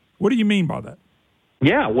way. What do you mean by that?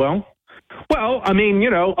 Yeah, well, I mean,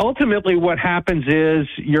 ultimately what happens is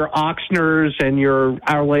your Ochsners and your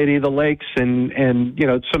Our Lady of the Lakes and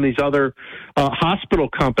some of these other hospital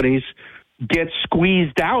companies get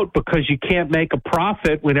squeezed out because you can't make a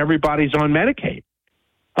profit when everybody's on Medicaid.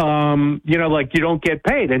 You don't get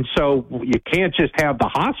paid. And so you can't just have the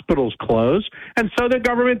hospitals close. And so the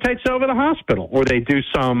government takes over the hospital, or they do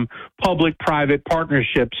some public-private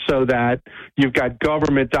partnerships so that you've got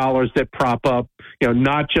government dollars that prop up,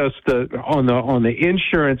 not just on the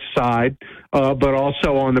insurance side, but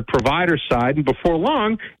also on the provider side. And before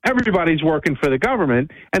long, everybody's working for the government,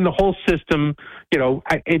 and the whole system,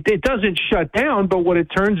 it doesn't shut down, but what it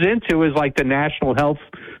turns into is like the National Health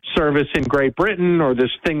Service in Great Britain, or this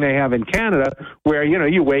thing they have in Canada where,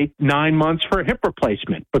 you wait 9 months for a hip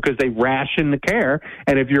replacement because they ration the care.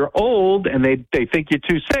 And if you're old and they think you're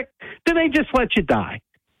too sick, then they just let you die.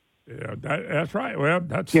 Yeah, that's right. Well,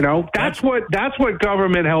 that's what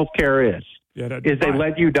government health care is. Yeah, they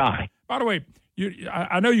let you die. By the way,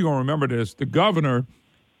 I know you're going to remember this. The governor,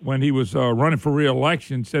 when he was running for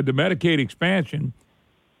re-election, said the Medicaid expansion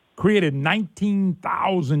created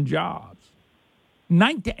 19,000 jobs.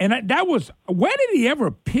 19, and that was, where did he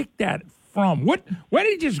ever pick that from? Where did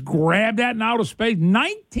he just grab that in outer space?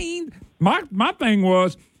 19. My thing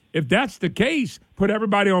was, if that's the case, put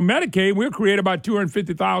everybody on Medicaid, we'll create about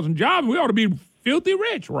 250,000 jobs. We ought to be filthy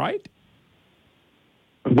rich, right?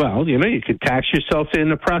 Well, you could tax yourself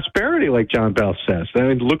into prosperity, like John Bell says. I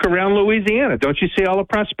mean, look around Louisiana. Don't you see all the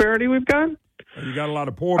prosperity we've got? You got a lot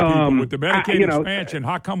of poor people with the Medicaid expansion.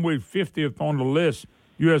 How come we're 50th on the list,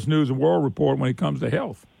 U.S. News and World Report, when it comes to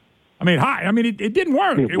health? I mean, it didn't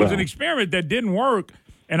work. It was an experiment that didn't work.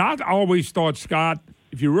 And I always thought, Scott,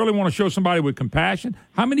 if you really want to show somebody with compassion,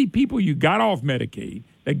 how many people you got off Medicaid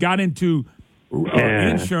that got into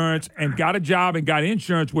insurance and got a job and got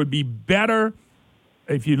insurance would be better,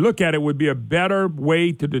 if you look at it, would be a better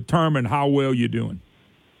way to determine how well you're doing.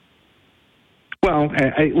 Well,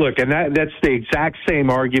 look, and that's the exact same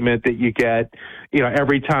argument that you get,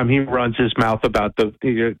 every time he runs his mouth about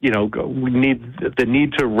we need the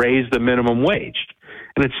need to raise the minimum wage.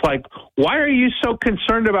 And it's like, why are you so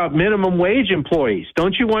concerned about minimum wage employees?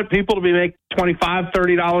 Don't you want people to be making $25,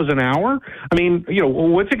 $30 an hour? I mean,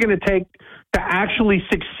 what's it going to take to actually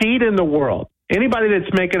succeed in the world? Anybody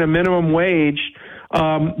that's making a minimum wage,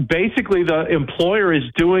 basically the employer is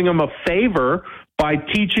doing them a favor by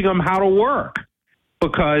teaching them how to work.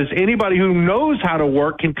 Because anybody who knows how to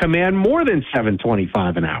work can command more than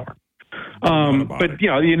 $7.25 an hour. But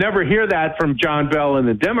you never hear that from John Bell and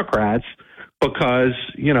the Democrats because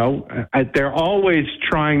they're always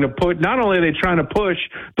trying to not only are they trying to push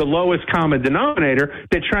the lowest common denominator,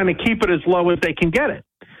 they're trying to keep it as low as they can get it.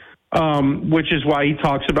 Which is why he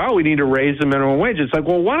talks about we need to raise the minimum wage. It's like,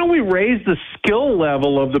 well, why don't we raise the skill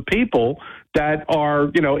level of the people that are,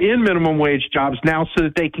 in minimum wage jobs now so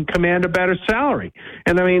that they can command a better salary?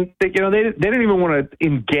 And I mean, they don't even want to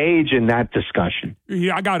engage in that discussion.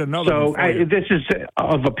 Yeah, I got another one for you. This is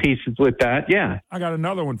of a piece with that, yeah. I got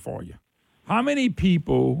another one for you. How many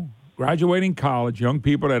people graduating college, young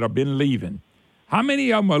people that have been leaving, How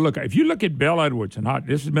many of them are, look, if you look at Bell Edwards, and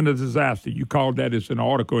this has been a disaster. You called that as an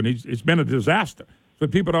article, and it's been a disaster. So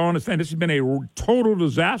people don't understand, this has been a total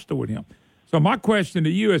disaster with him. So my question to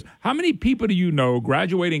you is, how many people do you know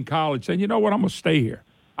graduating college saying, you know what, I'm going to stay here.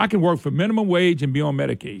 I can work for minimum wage and be on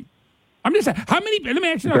Medicaid. I'm just saying, let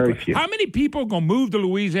me ask you another question. How many people are going to move to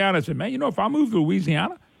Louisiana and say, man, you know, if I move to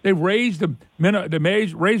Louisiana, they raised the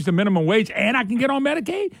minimum wage and I can get on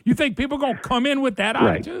Medicaid? You think people are going to come in with that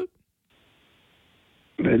attitude?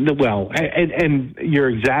 Well, and you're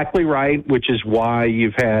exactly right, which is why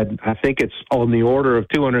you've had, I think it's on the order of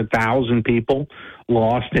 200,000 people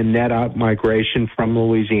lost in net out migration from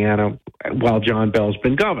Louisiana while John Bell's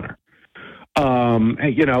been governor.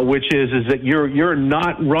 You know, which is that you're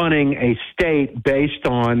not running a state based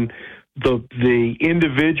on the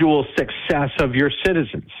individual success of your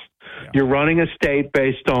citizens. You're running a state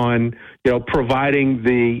based on, you know, providing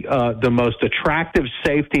the most attractive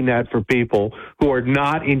safety net for people who are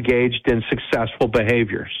not engaged in successful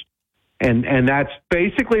behaviors. And that's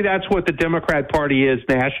what the Democrat Party is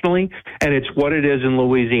nationally, and it's what it is in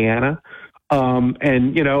Louisiana.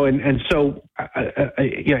 And you know, and so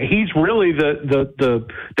you know, he's really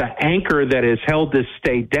the anchor that has held this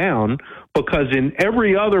state down, because in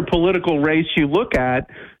every other political race you look at,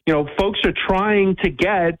 you know, folks are trying to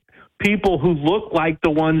get people who look like the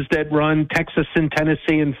ones that run Texas and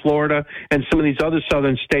Tennessee and Florida and some of these other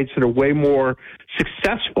southern states that are way more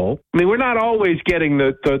successful. I mean, we're not always getting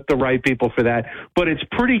the right people for that, but it's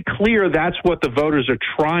pretty clear that's what the voters are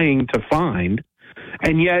trying to find.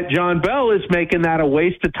 And yet John Bell is making that a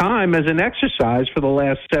waste of time as an exercise for the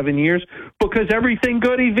last 7 years, because everything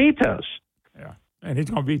good he vetoes. Yeah, and he's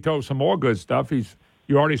going to veto some more good stuff.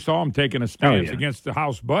 You already saw him taking a stance against the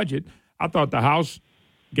House budget. I thought the House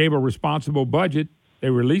gave a responsible budget. They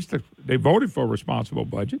voted for a responsible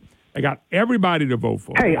budget. They got everybody to vote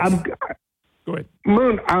for it. Go ahead.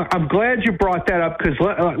 Moon, I'm glad you brought that up, because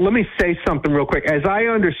let me say something real quick. As I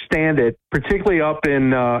understand it, particularly up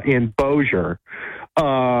in Bossier,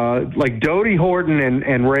 like Dodie Horton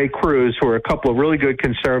and Ray Cruz, who are a couple of really good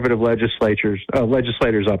conservative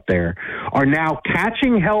legislators up there, are now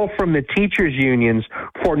catching hell from the teachers' unions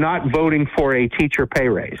for not voting for a teacher pay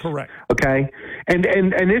raise. Correct. Okay? And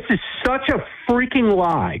this is such a freaking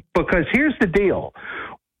lie, because here's the deal.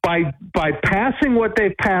 By passing what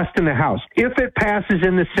they've passed in the House, if it passes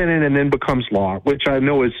in the Senate and then becomes law, which I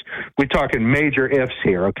know we're talking major ifs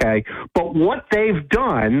here, okay? But what they've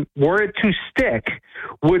done, were it to stick,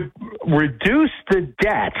 would reduce the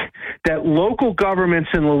debt that local governments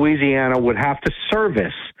in Louisiana would have to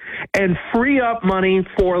service and free up money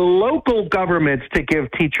for local governments to give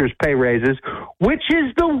teachers pay raises, which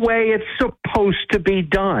is the way it's supposed to be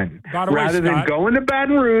done, rather than going to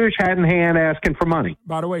Baton Rouge hat in hand asking for money.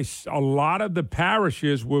 By the way, a lot of the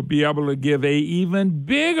parishes will be able to give a even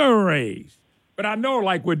bigger raise. But I know,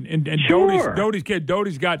 like with Dodie's kid,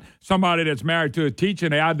 Dodie's got somebody that's married to a teacher,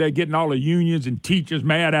 and they're out there getting all the unions and teachers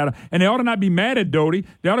mad at her. And they ought to not be mad at Dodie.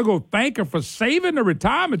 They ought to go thank her for saving the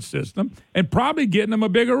retirement system and probably getting them a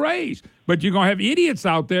bigger raise. But you're going to have idiots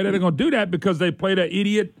out there that are going to do that because they played an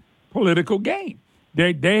idiot political game.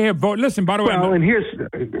 They have voted. Listen, by the way. Well, and here's.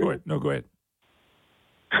 Go ahead. No, go ahead.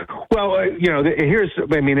 Well, here's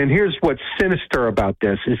what's sinister about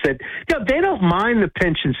this is that they don't mind the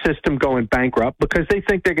pension system going bankrupt because they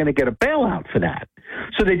think they're going to get a bailout for that.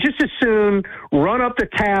 So they just as soon run up the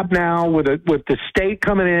tab now with the state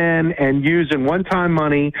coming in and using one-time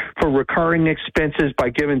money for recurring expenses by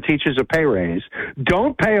giving teachers a pay raise.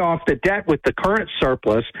 Don't pay off the debt with the current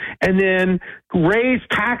surplus, and then raise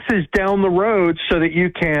taxes down the road so that you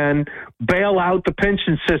can bail out the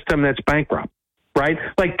pension system that's bankrupt. Right?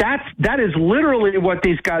 Like that is literally what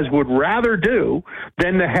these guys would rather do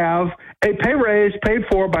than to have a pay raise paid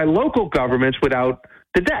for by local governments without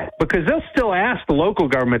the debt, because they'll still ask the local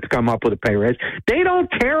government to come up with a pay raise. They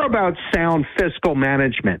don't care about sound fiscal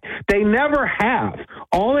management. They never have.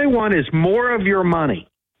 All they want is more of your money.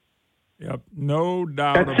 Yep, no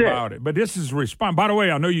doubt about it. But this is response. By the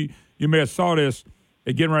way, I know you may have saw this.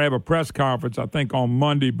 They're getting ready to have a press conference, I think, on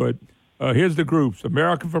Monday. But here's the groups: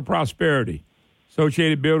 American for Prosperity,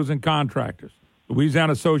 Associated Builders and Contractors,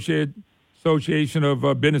 Louisiana Association of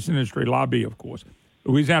Business Industry, lobby, of course,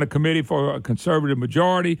 Louisiana Committee for a Conservative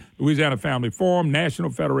Majority, Louisiana Family Forum, National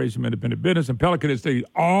Federation of Independent Business, and Pelican State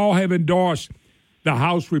all have endorsed the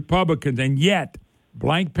House Republicans. And yet,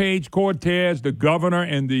 Blank Page Cortez, the governor,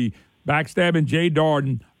 and the backstabbing Jay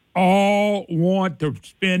Darden all want to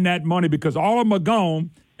spend that money because all of them are gone,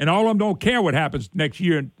 and all of them don't care what happens next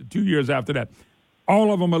year and 2 years after that.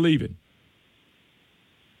 All of them are leaving.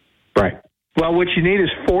 Right. Well, what you need is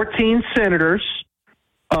 14 senators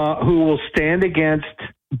who will stand against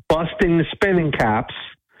busting the spending caps.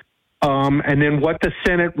 And then what the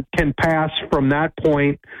Senate can pass from that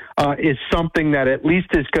point is something that at least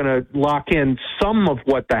is going to lock in some of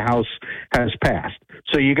what the House has passed.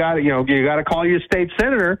 So you got to call your state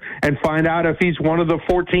senator and find out if he's one of the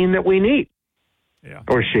 14 that we need,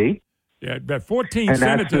 or she. Yeah, that 14 and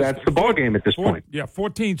senators. That's the ballgame at this point. Yeah,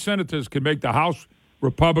 14 senators can make the House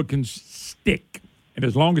Republicans stick, and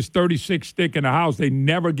as long as 36 stick in the House, they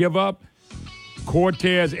never give up.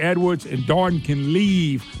 Cortez, Edwards, and Darden can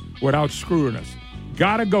leave without screwing us.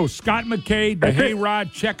 Gotta go. Scott McKay, the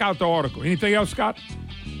Hayride. Check out the article. Anything else, Scott?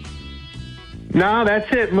 No,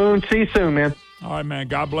 that's it, Moon. See you soon, man. All right, man.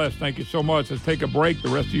 God bless. Thank you so much. Let's take a break. The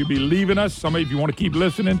rest of you be leaving us. Some of you, if you want to keep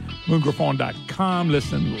listening, moongriffon.com.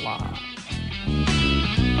 Listen live.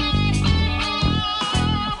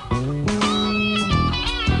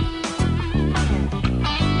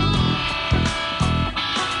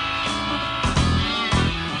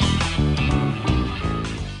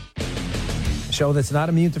 Show that's not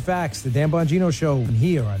immune to facts. The Dan Bongino Show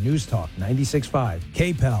here on News Talk 96.5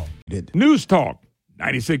 KPEL. News Talk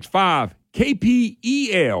 96.5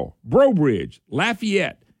 KPEL, Brobridge,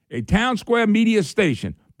 Lafayette, a Town Square media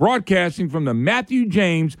station broadcasting from the Matthew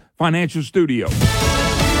James Financial Studio.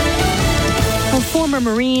 A former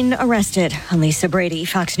Marine arrested. I'm Lisa Brady,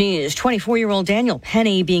 Fox News. 24-year-old Daniel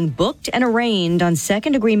Penny being booked and arraigned on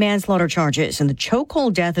second-degree manslaughter charges in the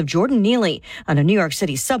chokehold death of Jordan Neely on a New York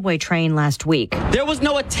City subway train last week. There was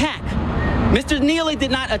no attack. Mr. Neely did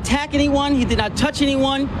not attack anyone. He did not touch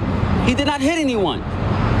anyone. He did not hit anyone.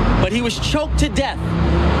 But he was choked to death.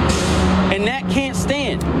 And that can't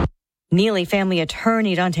stand. Neely family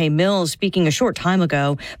attorney Dante Mills speaking a short time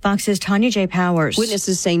ago. Fox's Tanya J. Powers.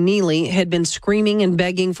 Witnesses say Neely had been screaming and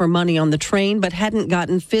begging for money on the train, but hadn't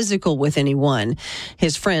gotten physical with anyone.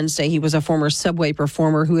 His friends say he was a former subway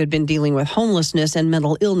performer who had been dealing with homelessness and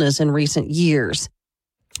mental illness in recent years.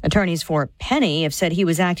 Attorneys for Penny have said he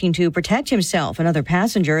was acting to protect himself and other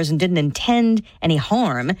passengers and didn't intend any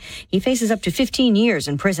harm. He faces up to 15 years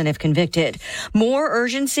in prison if convicted. More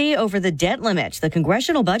urgency over the debt limit. The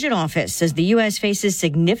Congressional Budget Office says the U.S. faces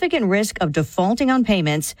significant risk of defaulting on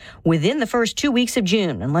payments within the first 2 weeks of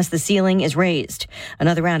June unless the ceiling is raised.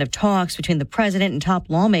 Another round of talks between the president and top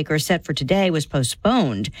lawmakers set for today was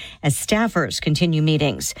postponed as staffers continue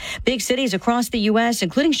meetings. Big cities across the U.S.,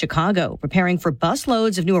 including Chicago, preparing for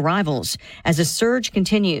busloads of new arrivals as a surge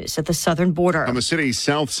continues at the southern border. On the city's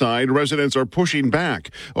south side, residents are pushing back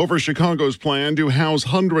over Chicago's plan to house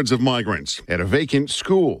hundreds of migrants at a vacant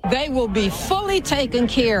school. They will be fully taken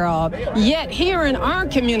care of, yet here in our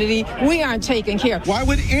community, we aren't taken care of. Why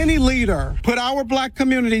would any leader put our black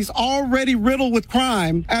communities already riddled with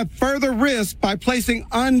crime at further risk by placing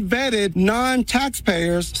unvetted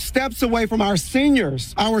non-taxpayers steps away from our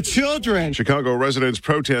seniors, our children? Chicago residents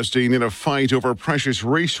protesting in a fight over precious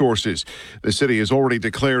resources. The city has already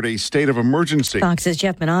declared a state of emergency. Fox's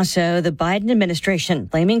Jeff Manasso, the Biden administration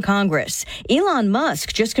blaming Congress. Elon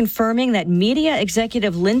Musk just confirming that media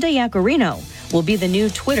executive Linda Yaccarino will be the new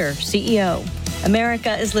Twitter CEO.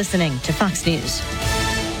 America is listening to Fox News.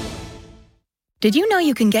 Did you know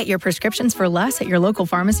you can get your prescriptions for less at your local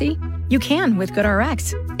pharmacy? You can with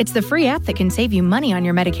GoodRx. It's the free app that can save you money on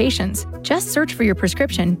your medications. Just search for your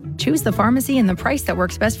prescription, choose the pharmacy and the price that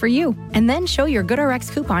works best for you, and then show your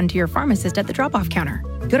GoodRx coupon to your pharmacist at the drop-off counter.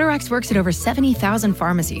 GoodRx works at over 70,000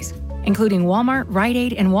 pharmacies, including Walmart, Rite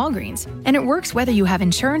Aid, and Walgreens, and it works whether you have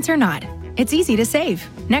insurance or not. It's easy to save.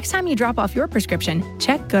 Next time you drop off your prescription,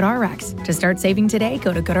 check GoodRx. To start saving today,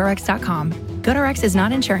 go to GoodRx.com. GoodRx is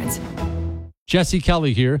not insurance. Jesse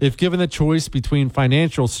Kelly here. If given the choice between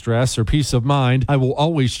financial stress or peace of mind, I will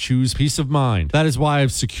always choose peace of mind. That is why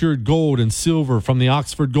I've secured gold and silver from the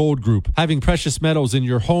Oxford Gold Group. Having precious metals in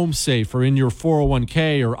your home safe or in your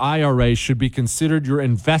 401k or IRA should be considered your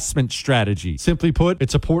investment strategy. Simply put,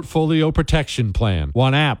 it's a portfolio protection plan.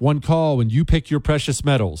 One app, one call, and you pick your precious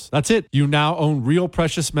metals. That's it. You now own real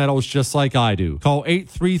precious metals just like I do. Call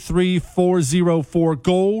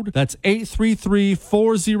 833-404-GOLD. That's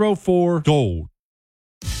 833-404-GOLD.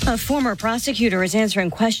 A former prosecutor is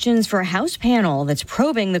answering questions for a House panel that's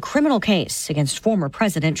probing the criminal case against former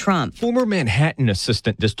President Trump. Former Manhattan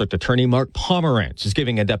Assistant District Attorney Mark Pomerantz is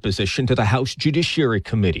giving a deposition to the House Judiciary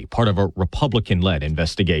Committee, part of a Republican-led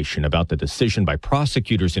investigation about the decision by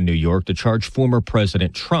prosecutors in New York to charge former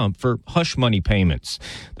President Trump for hush money payments.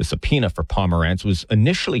 The subpoena for Pomerantz was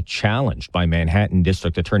initially challenged by Manhattan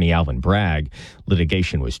District Attorney Alvin Bragg.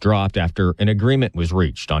 Litigation was dropped after an agreement was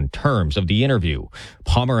reached on terms of the interview.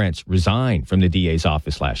 Pomerantz resigned from the DA's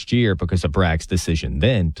office last year because of Bragg's decision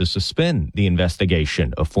then to suspend the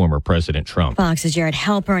investigation of former President Trump. Fox's Jared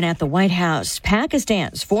Halpern at the White House.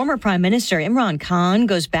 Pakistan's former Prime Minister Imran Khan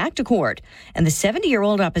goes back to court, and the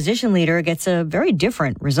 70-year-old opposition leader gets a very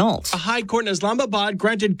different result. A high court in Islamabad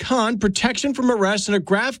granted Khan protection from arrest in a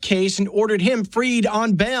grave case and ordered him freed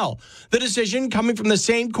on bail. The decision coming from the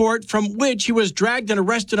same court from which he was dragged and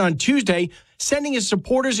arrested on Tuesday, sending his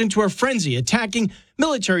supporters into a frenzy, attacking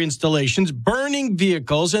military installations, burning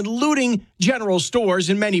vehicles, and looting general stores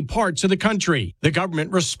in many parts of the country. The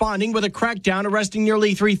government responding with a crackdown, arresting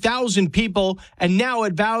nearly 3,000 people, and now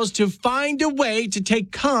it vows to find a way to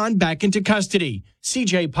take Khan back into custody.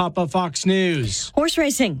 CJ Papa, Fox News. Horse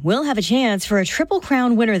racing will have a chance for a Triple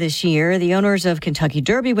Crown winner this year. The owners of Kentucky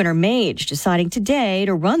Derby winner Mage deciding today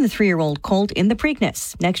to run the 3-year-old colt in the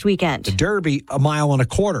Preakness next weekend. The Derby, 1.25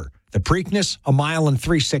 miles. The Preakness, 1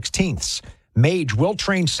 3/16 miles. Mage will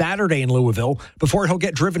train Saturday in Louisville before he'll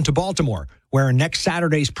get driven to Baltimore, where in next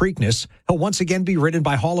Saturday's Preakness, he'll once again be ridden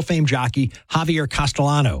by Hall of Fame jockey Javier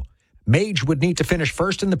Castellano. Mage would need to finish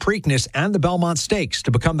first in the Preakness and the Belmont Stakes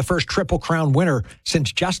to become the first Triple Crown winner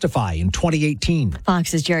since Justify in 2018.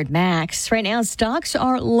 Fox's Jared Max. Right now, stocks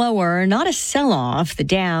are lower, not a sell-off. The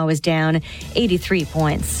Dow is down 83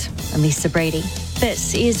 points. I'm Lisa Brady.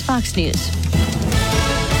 This is Fox News.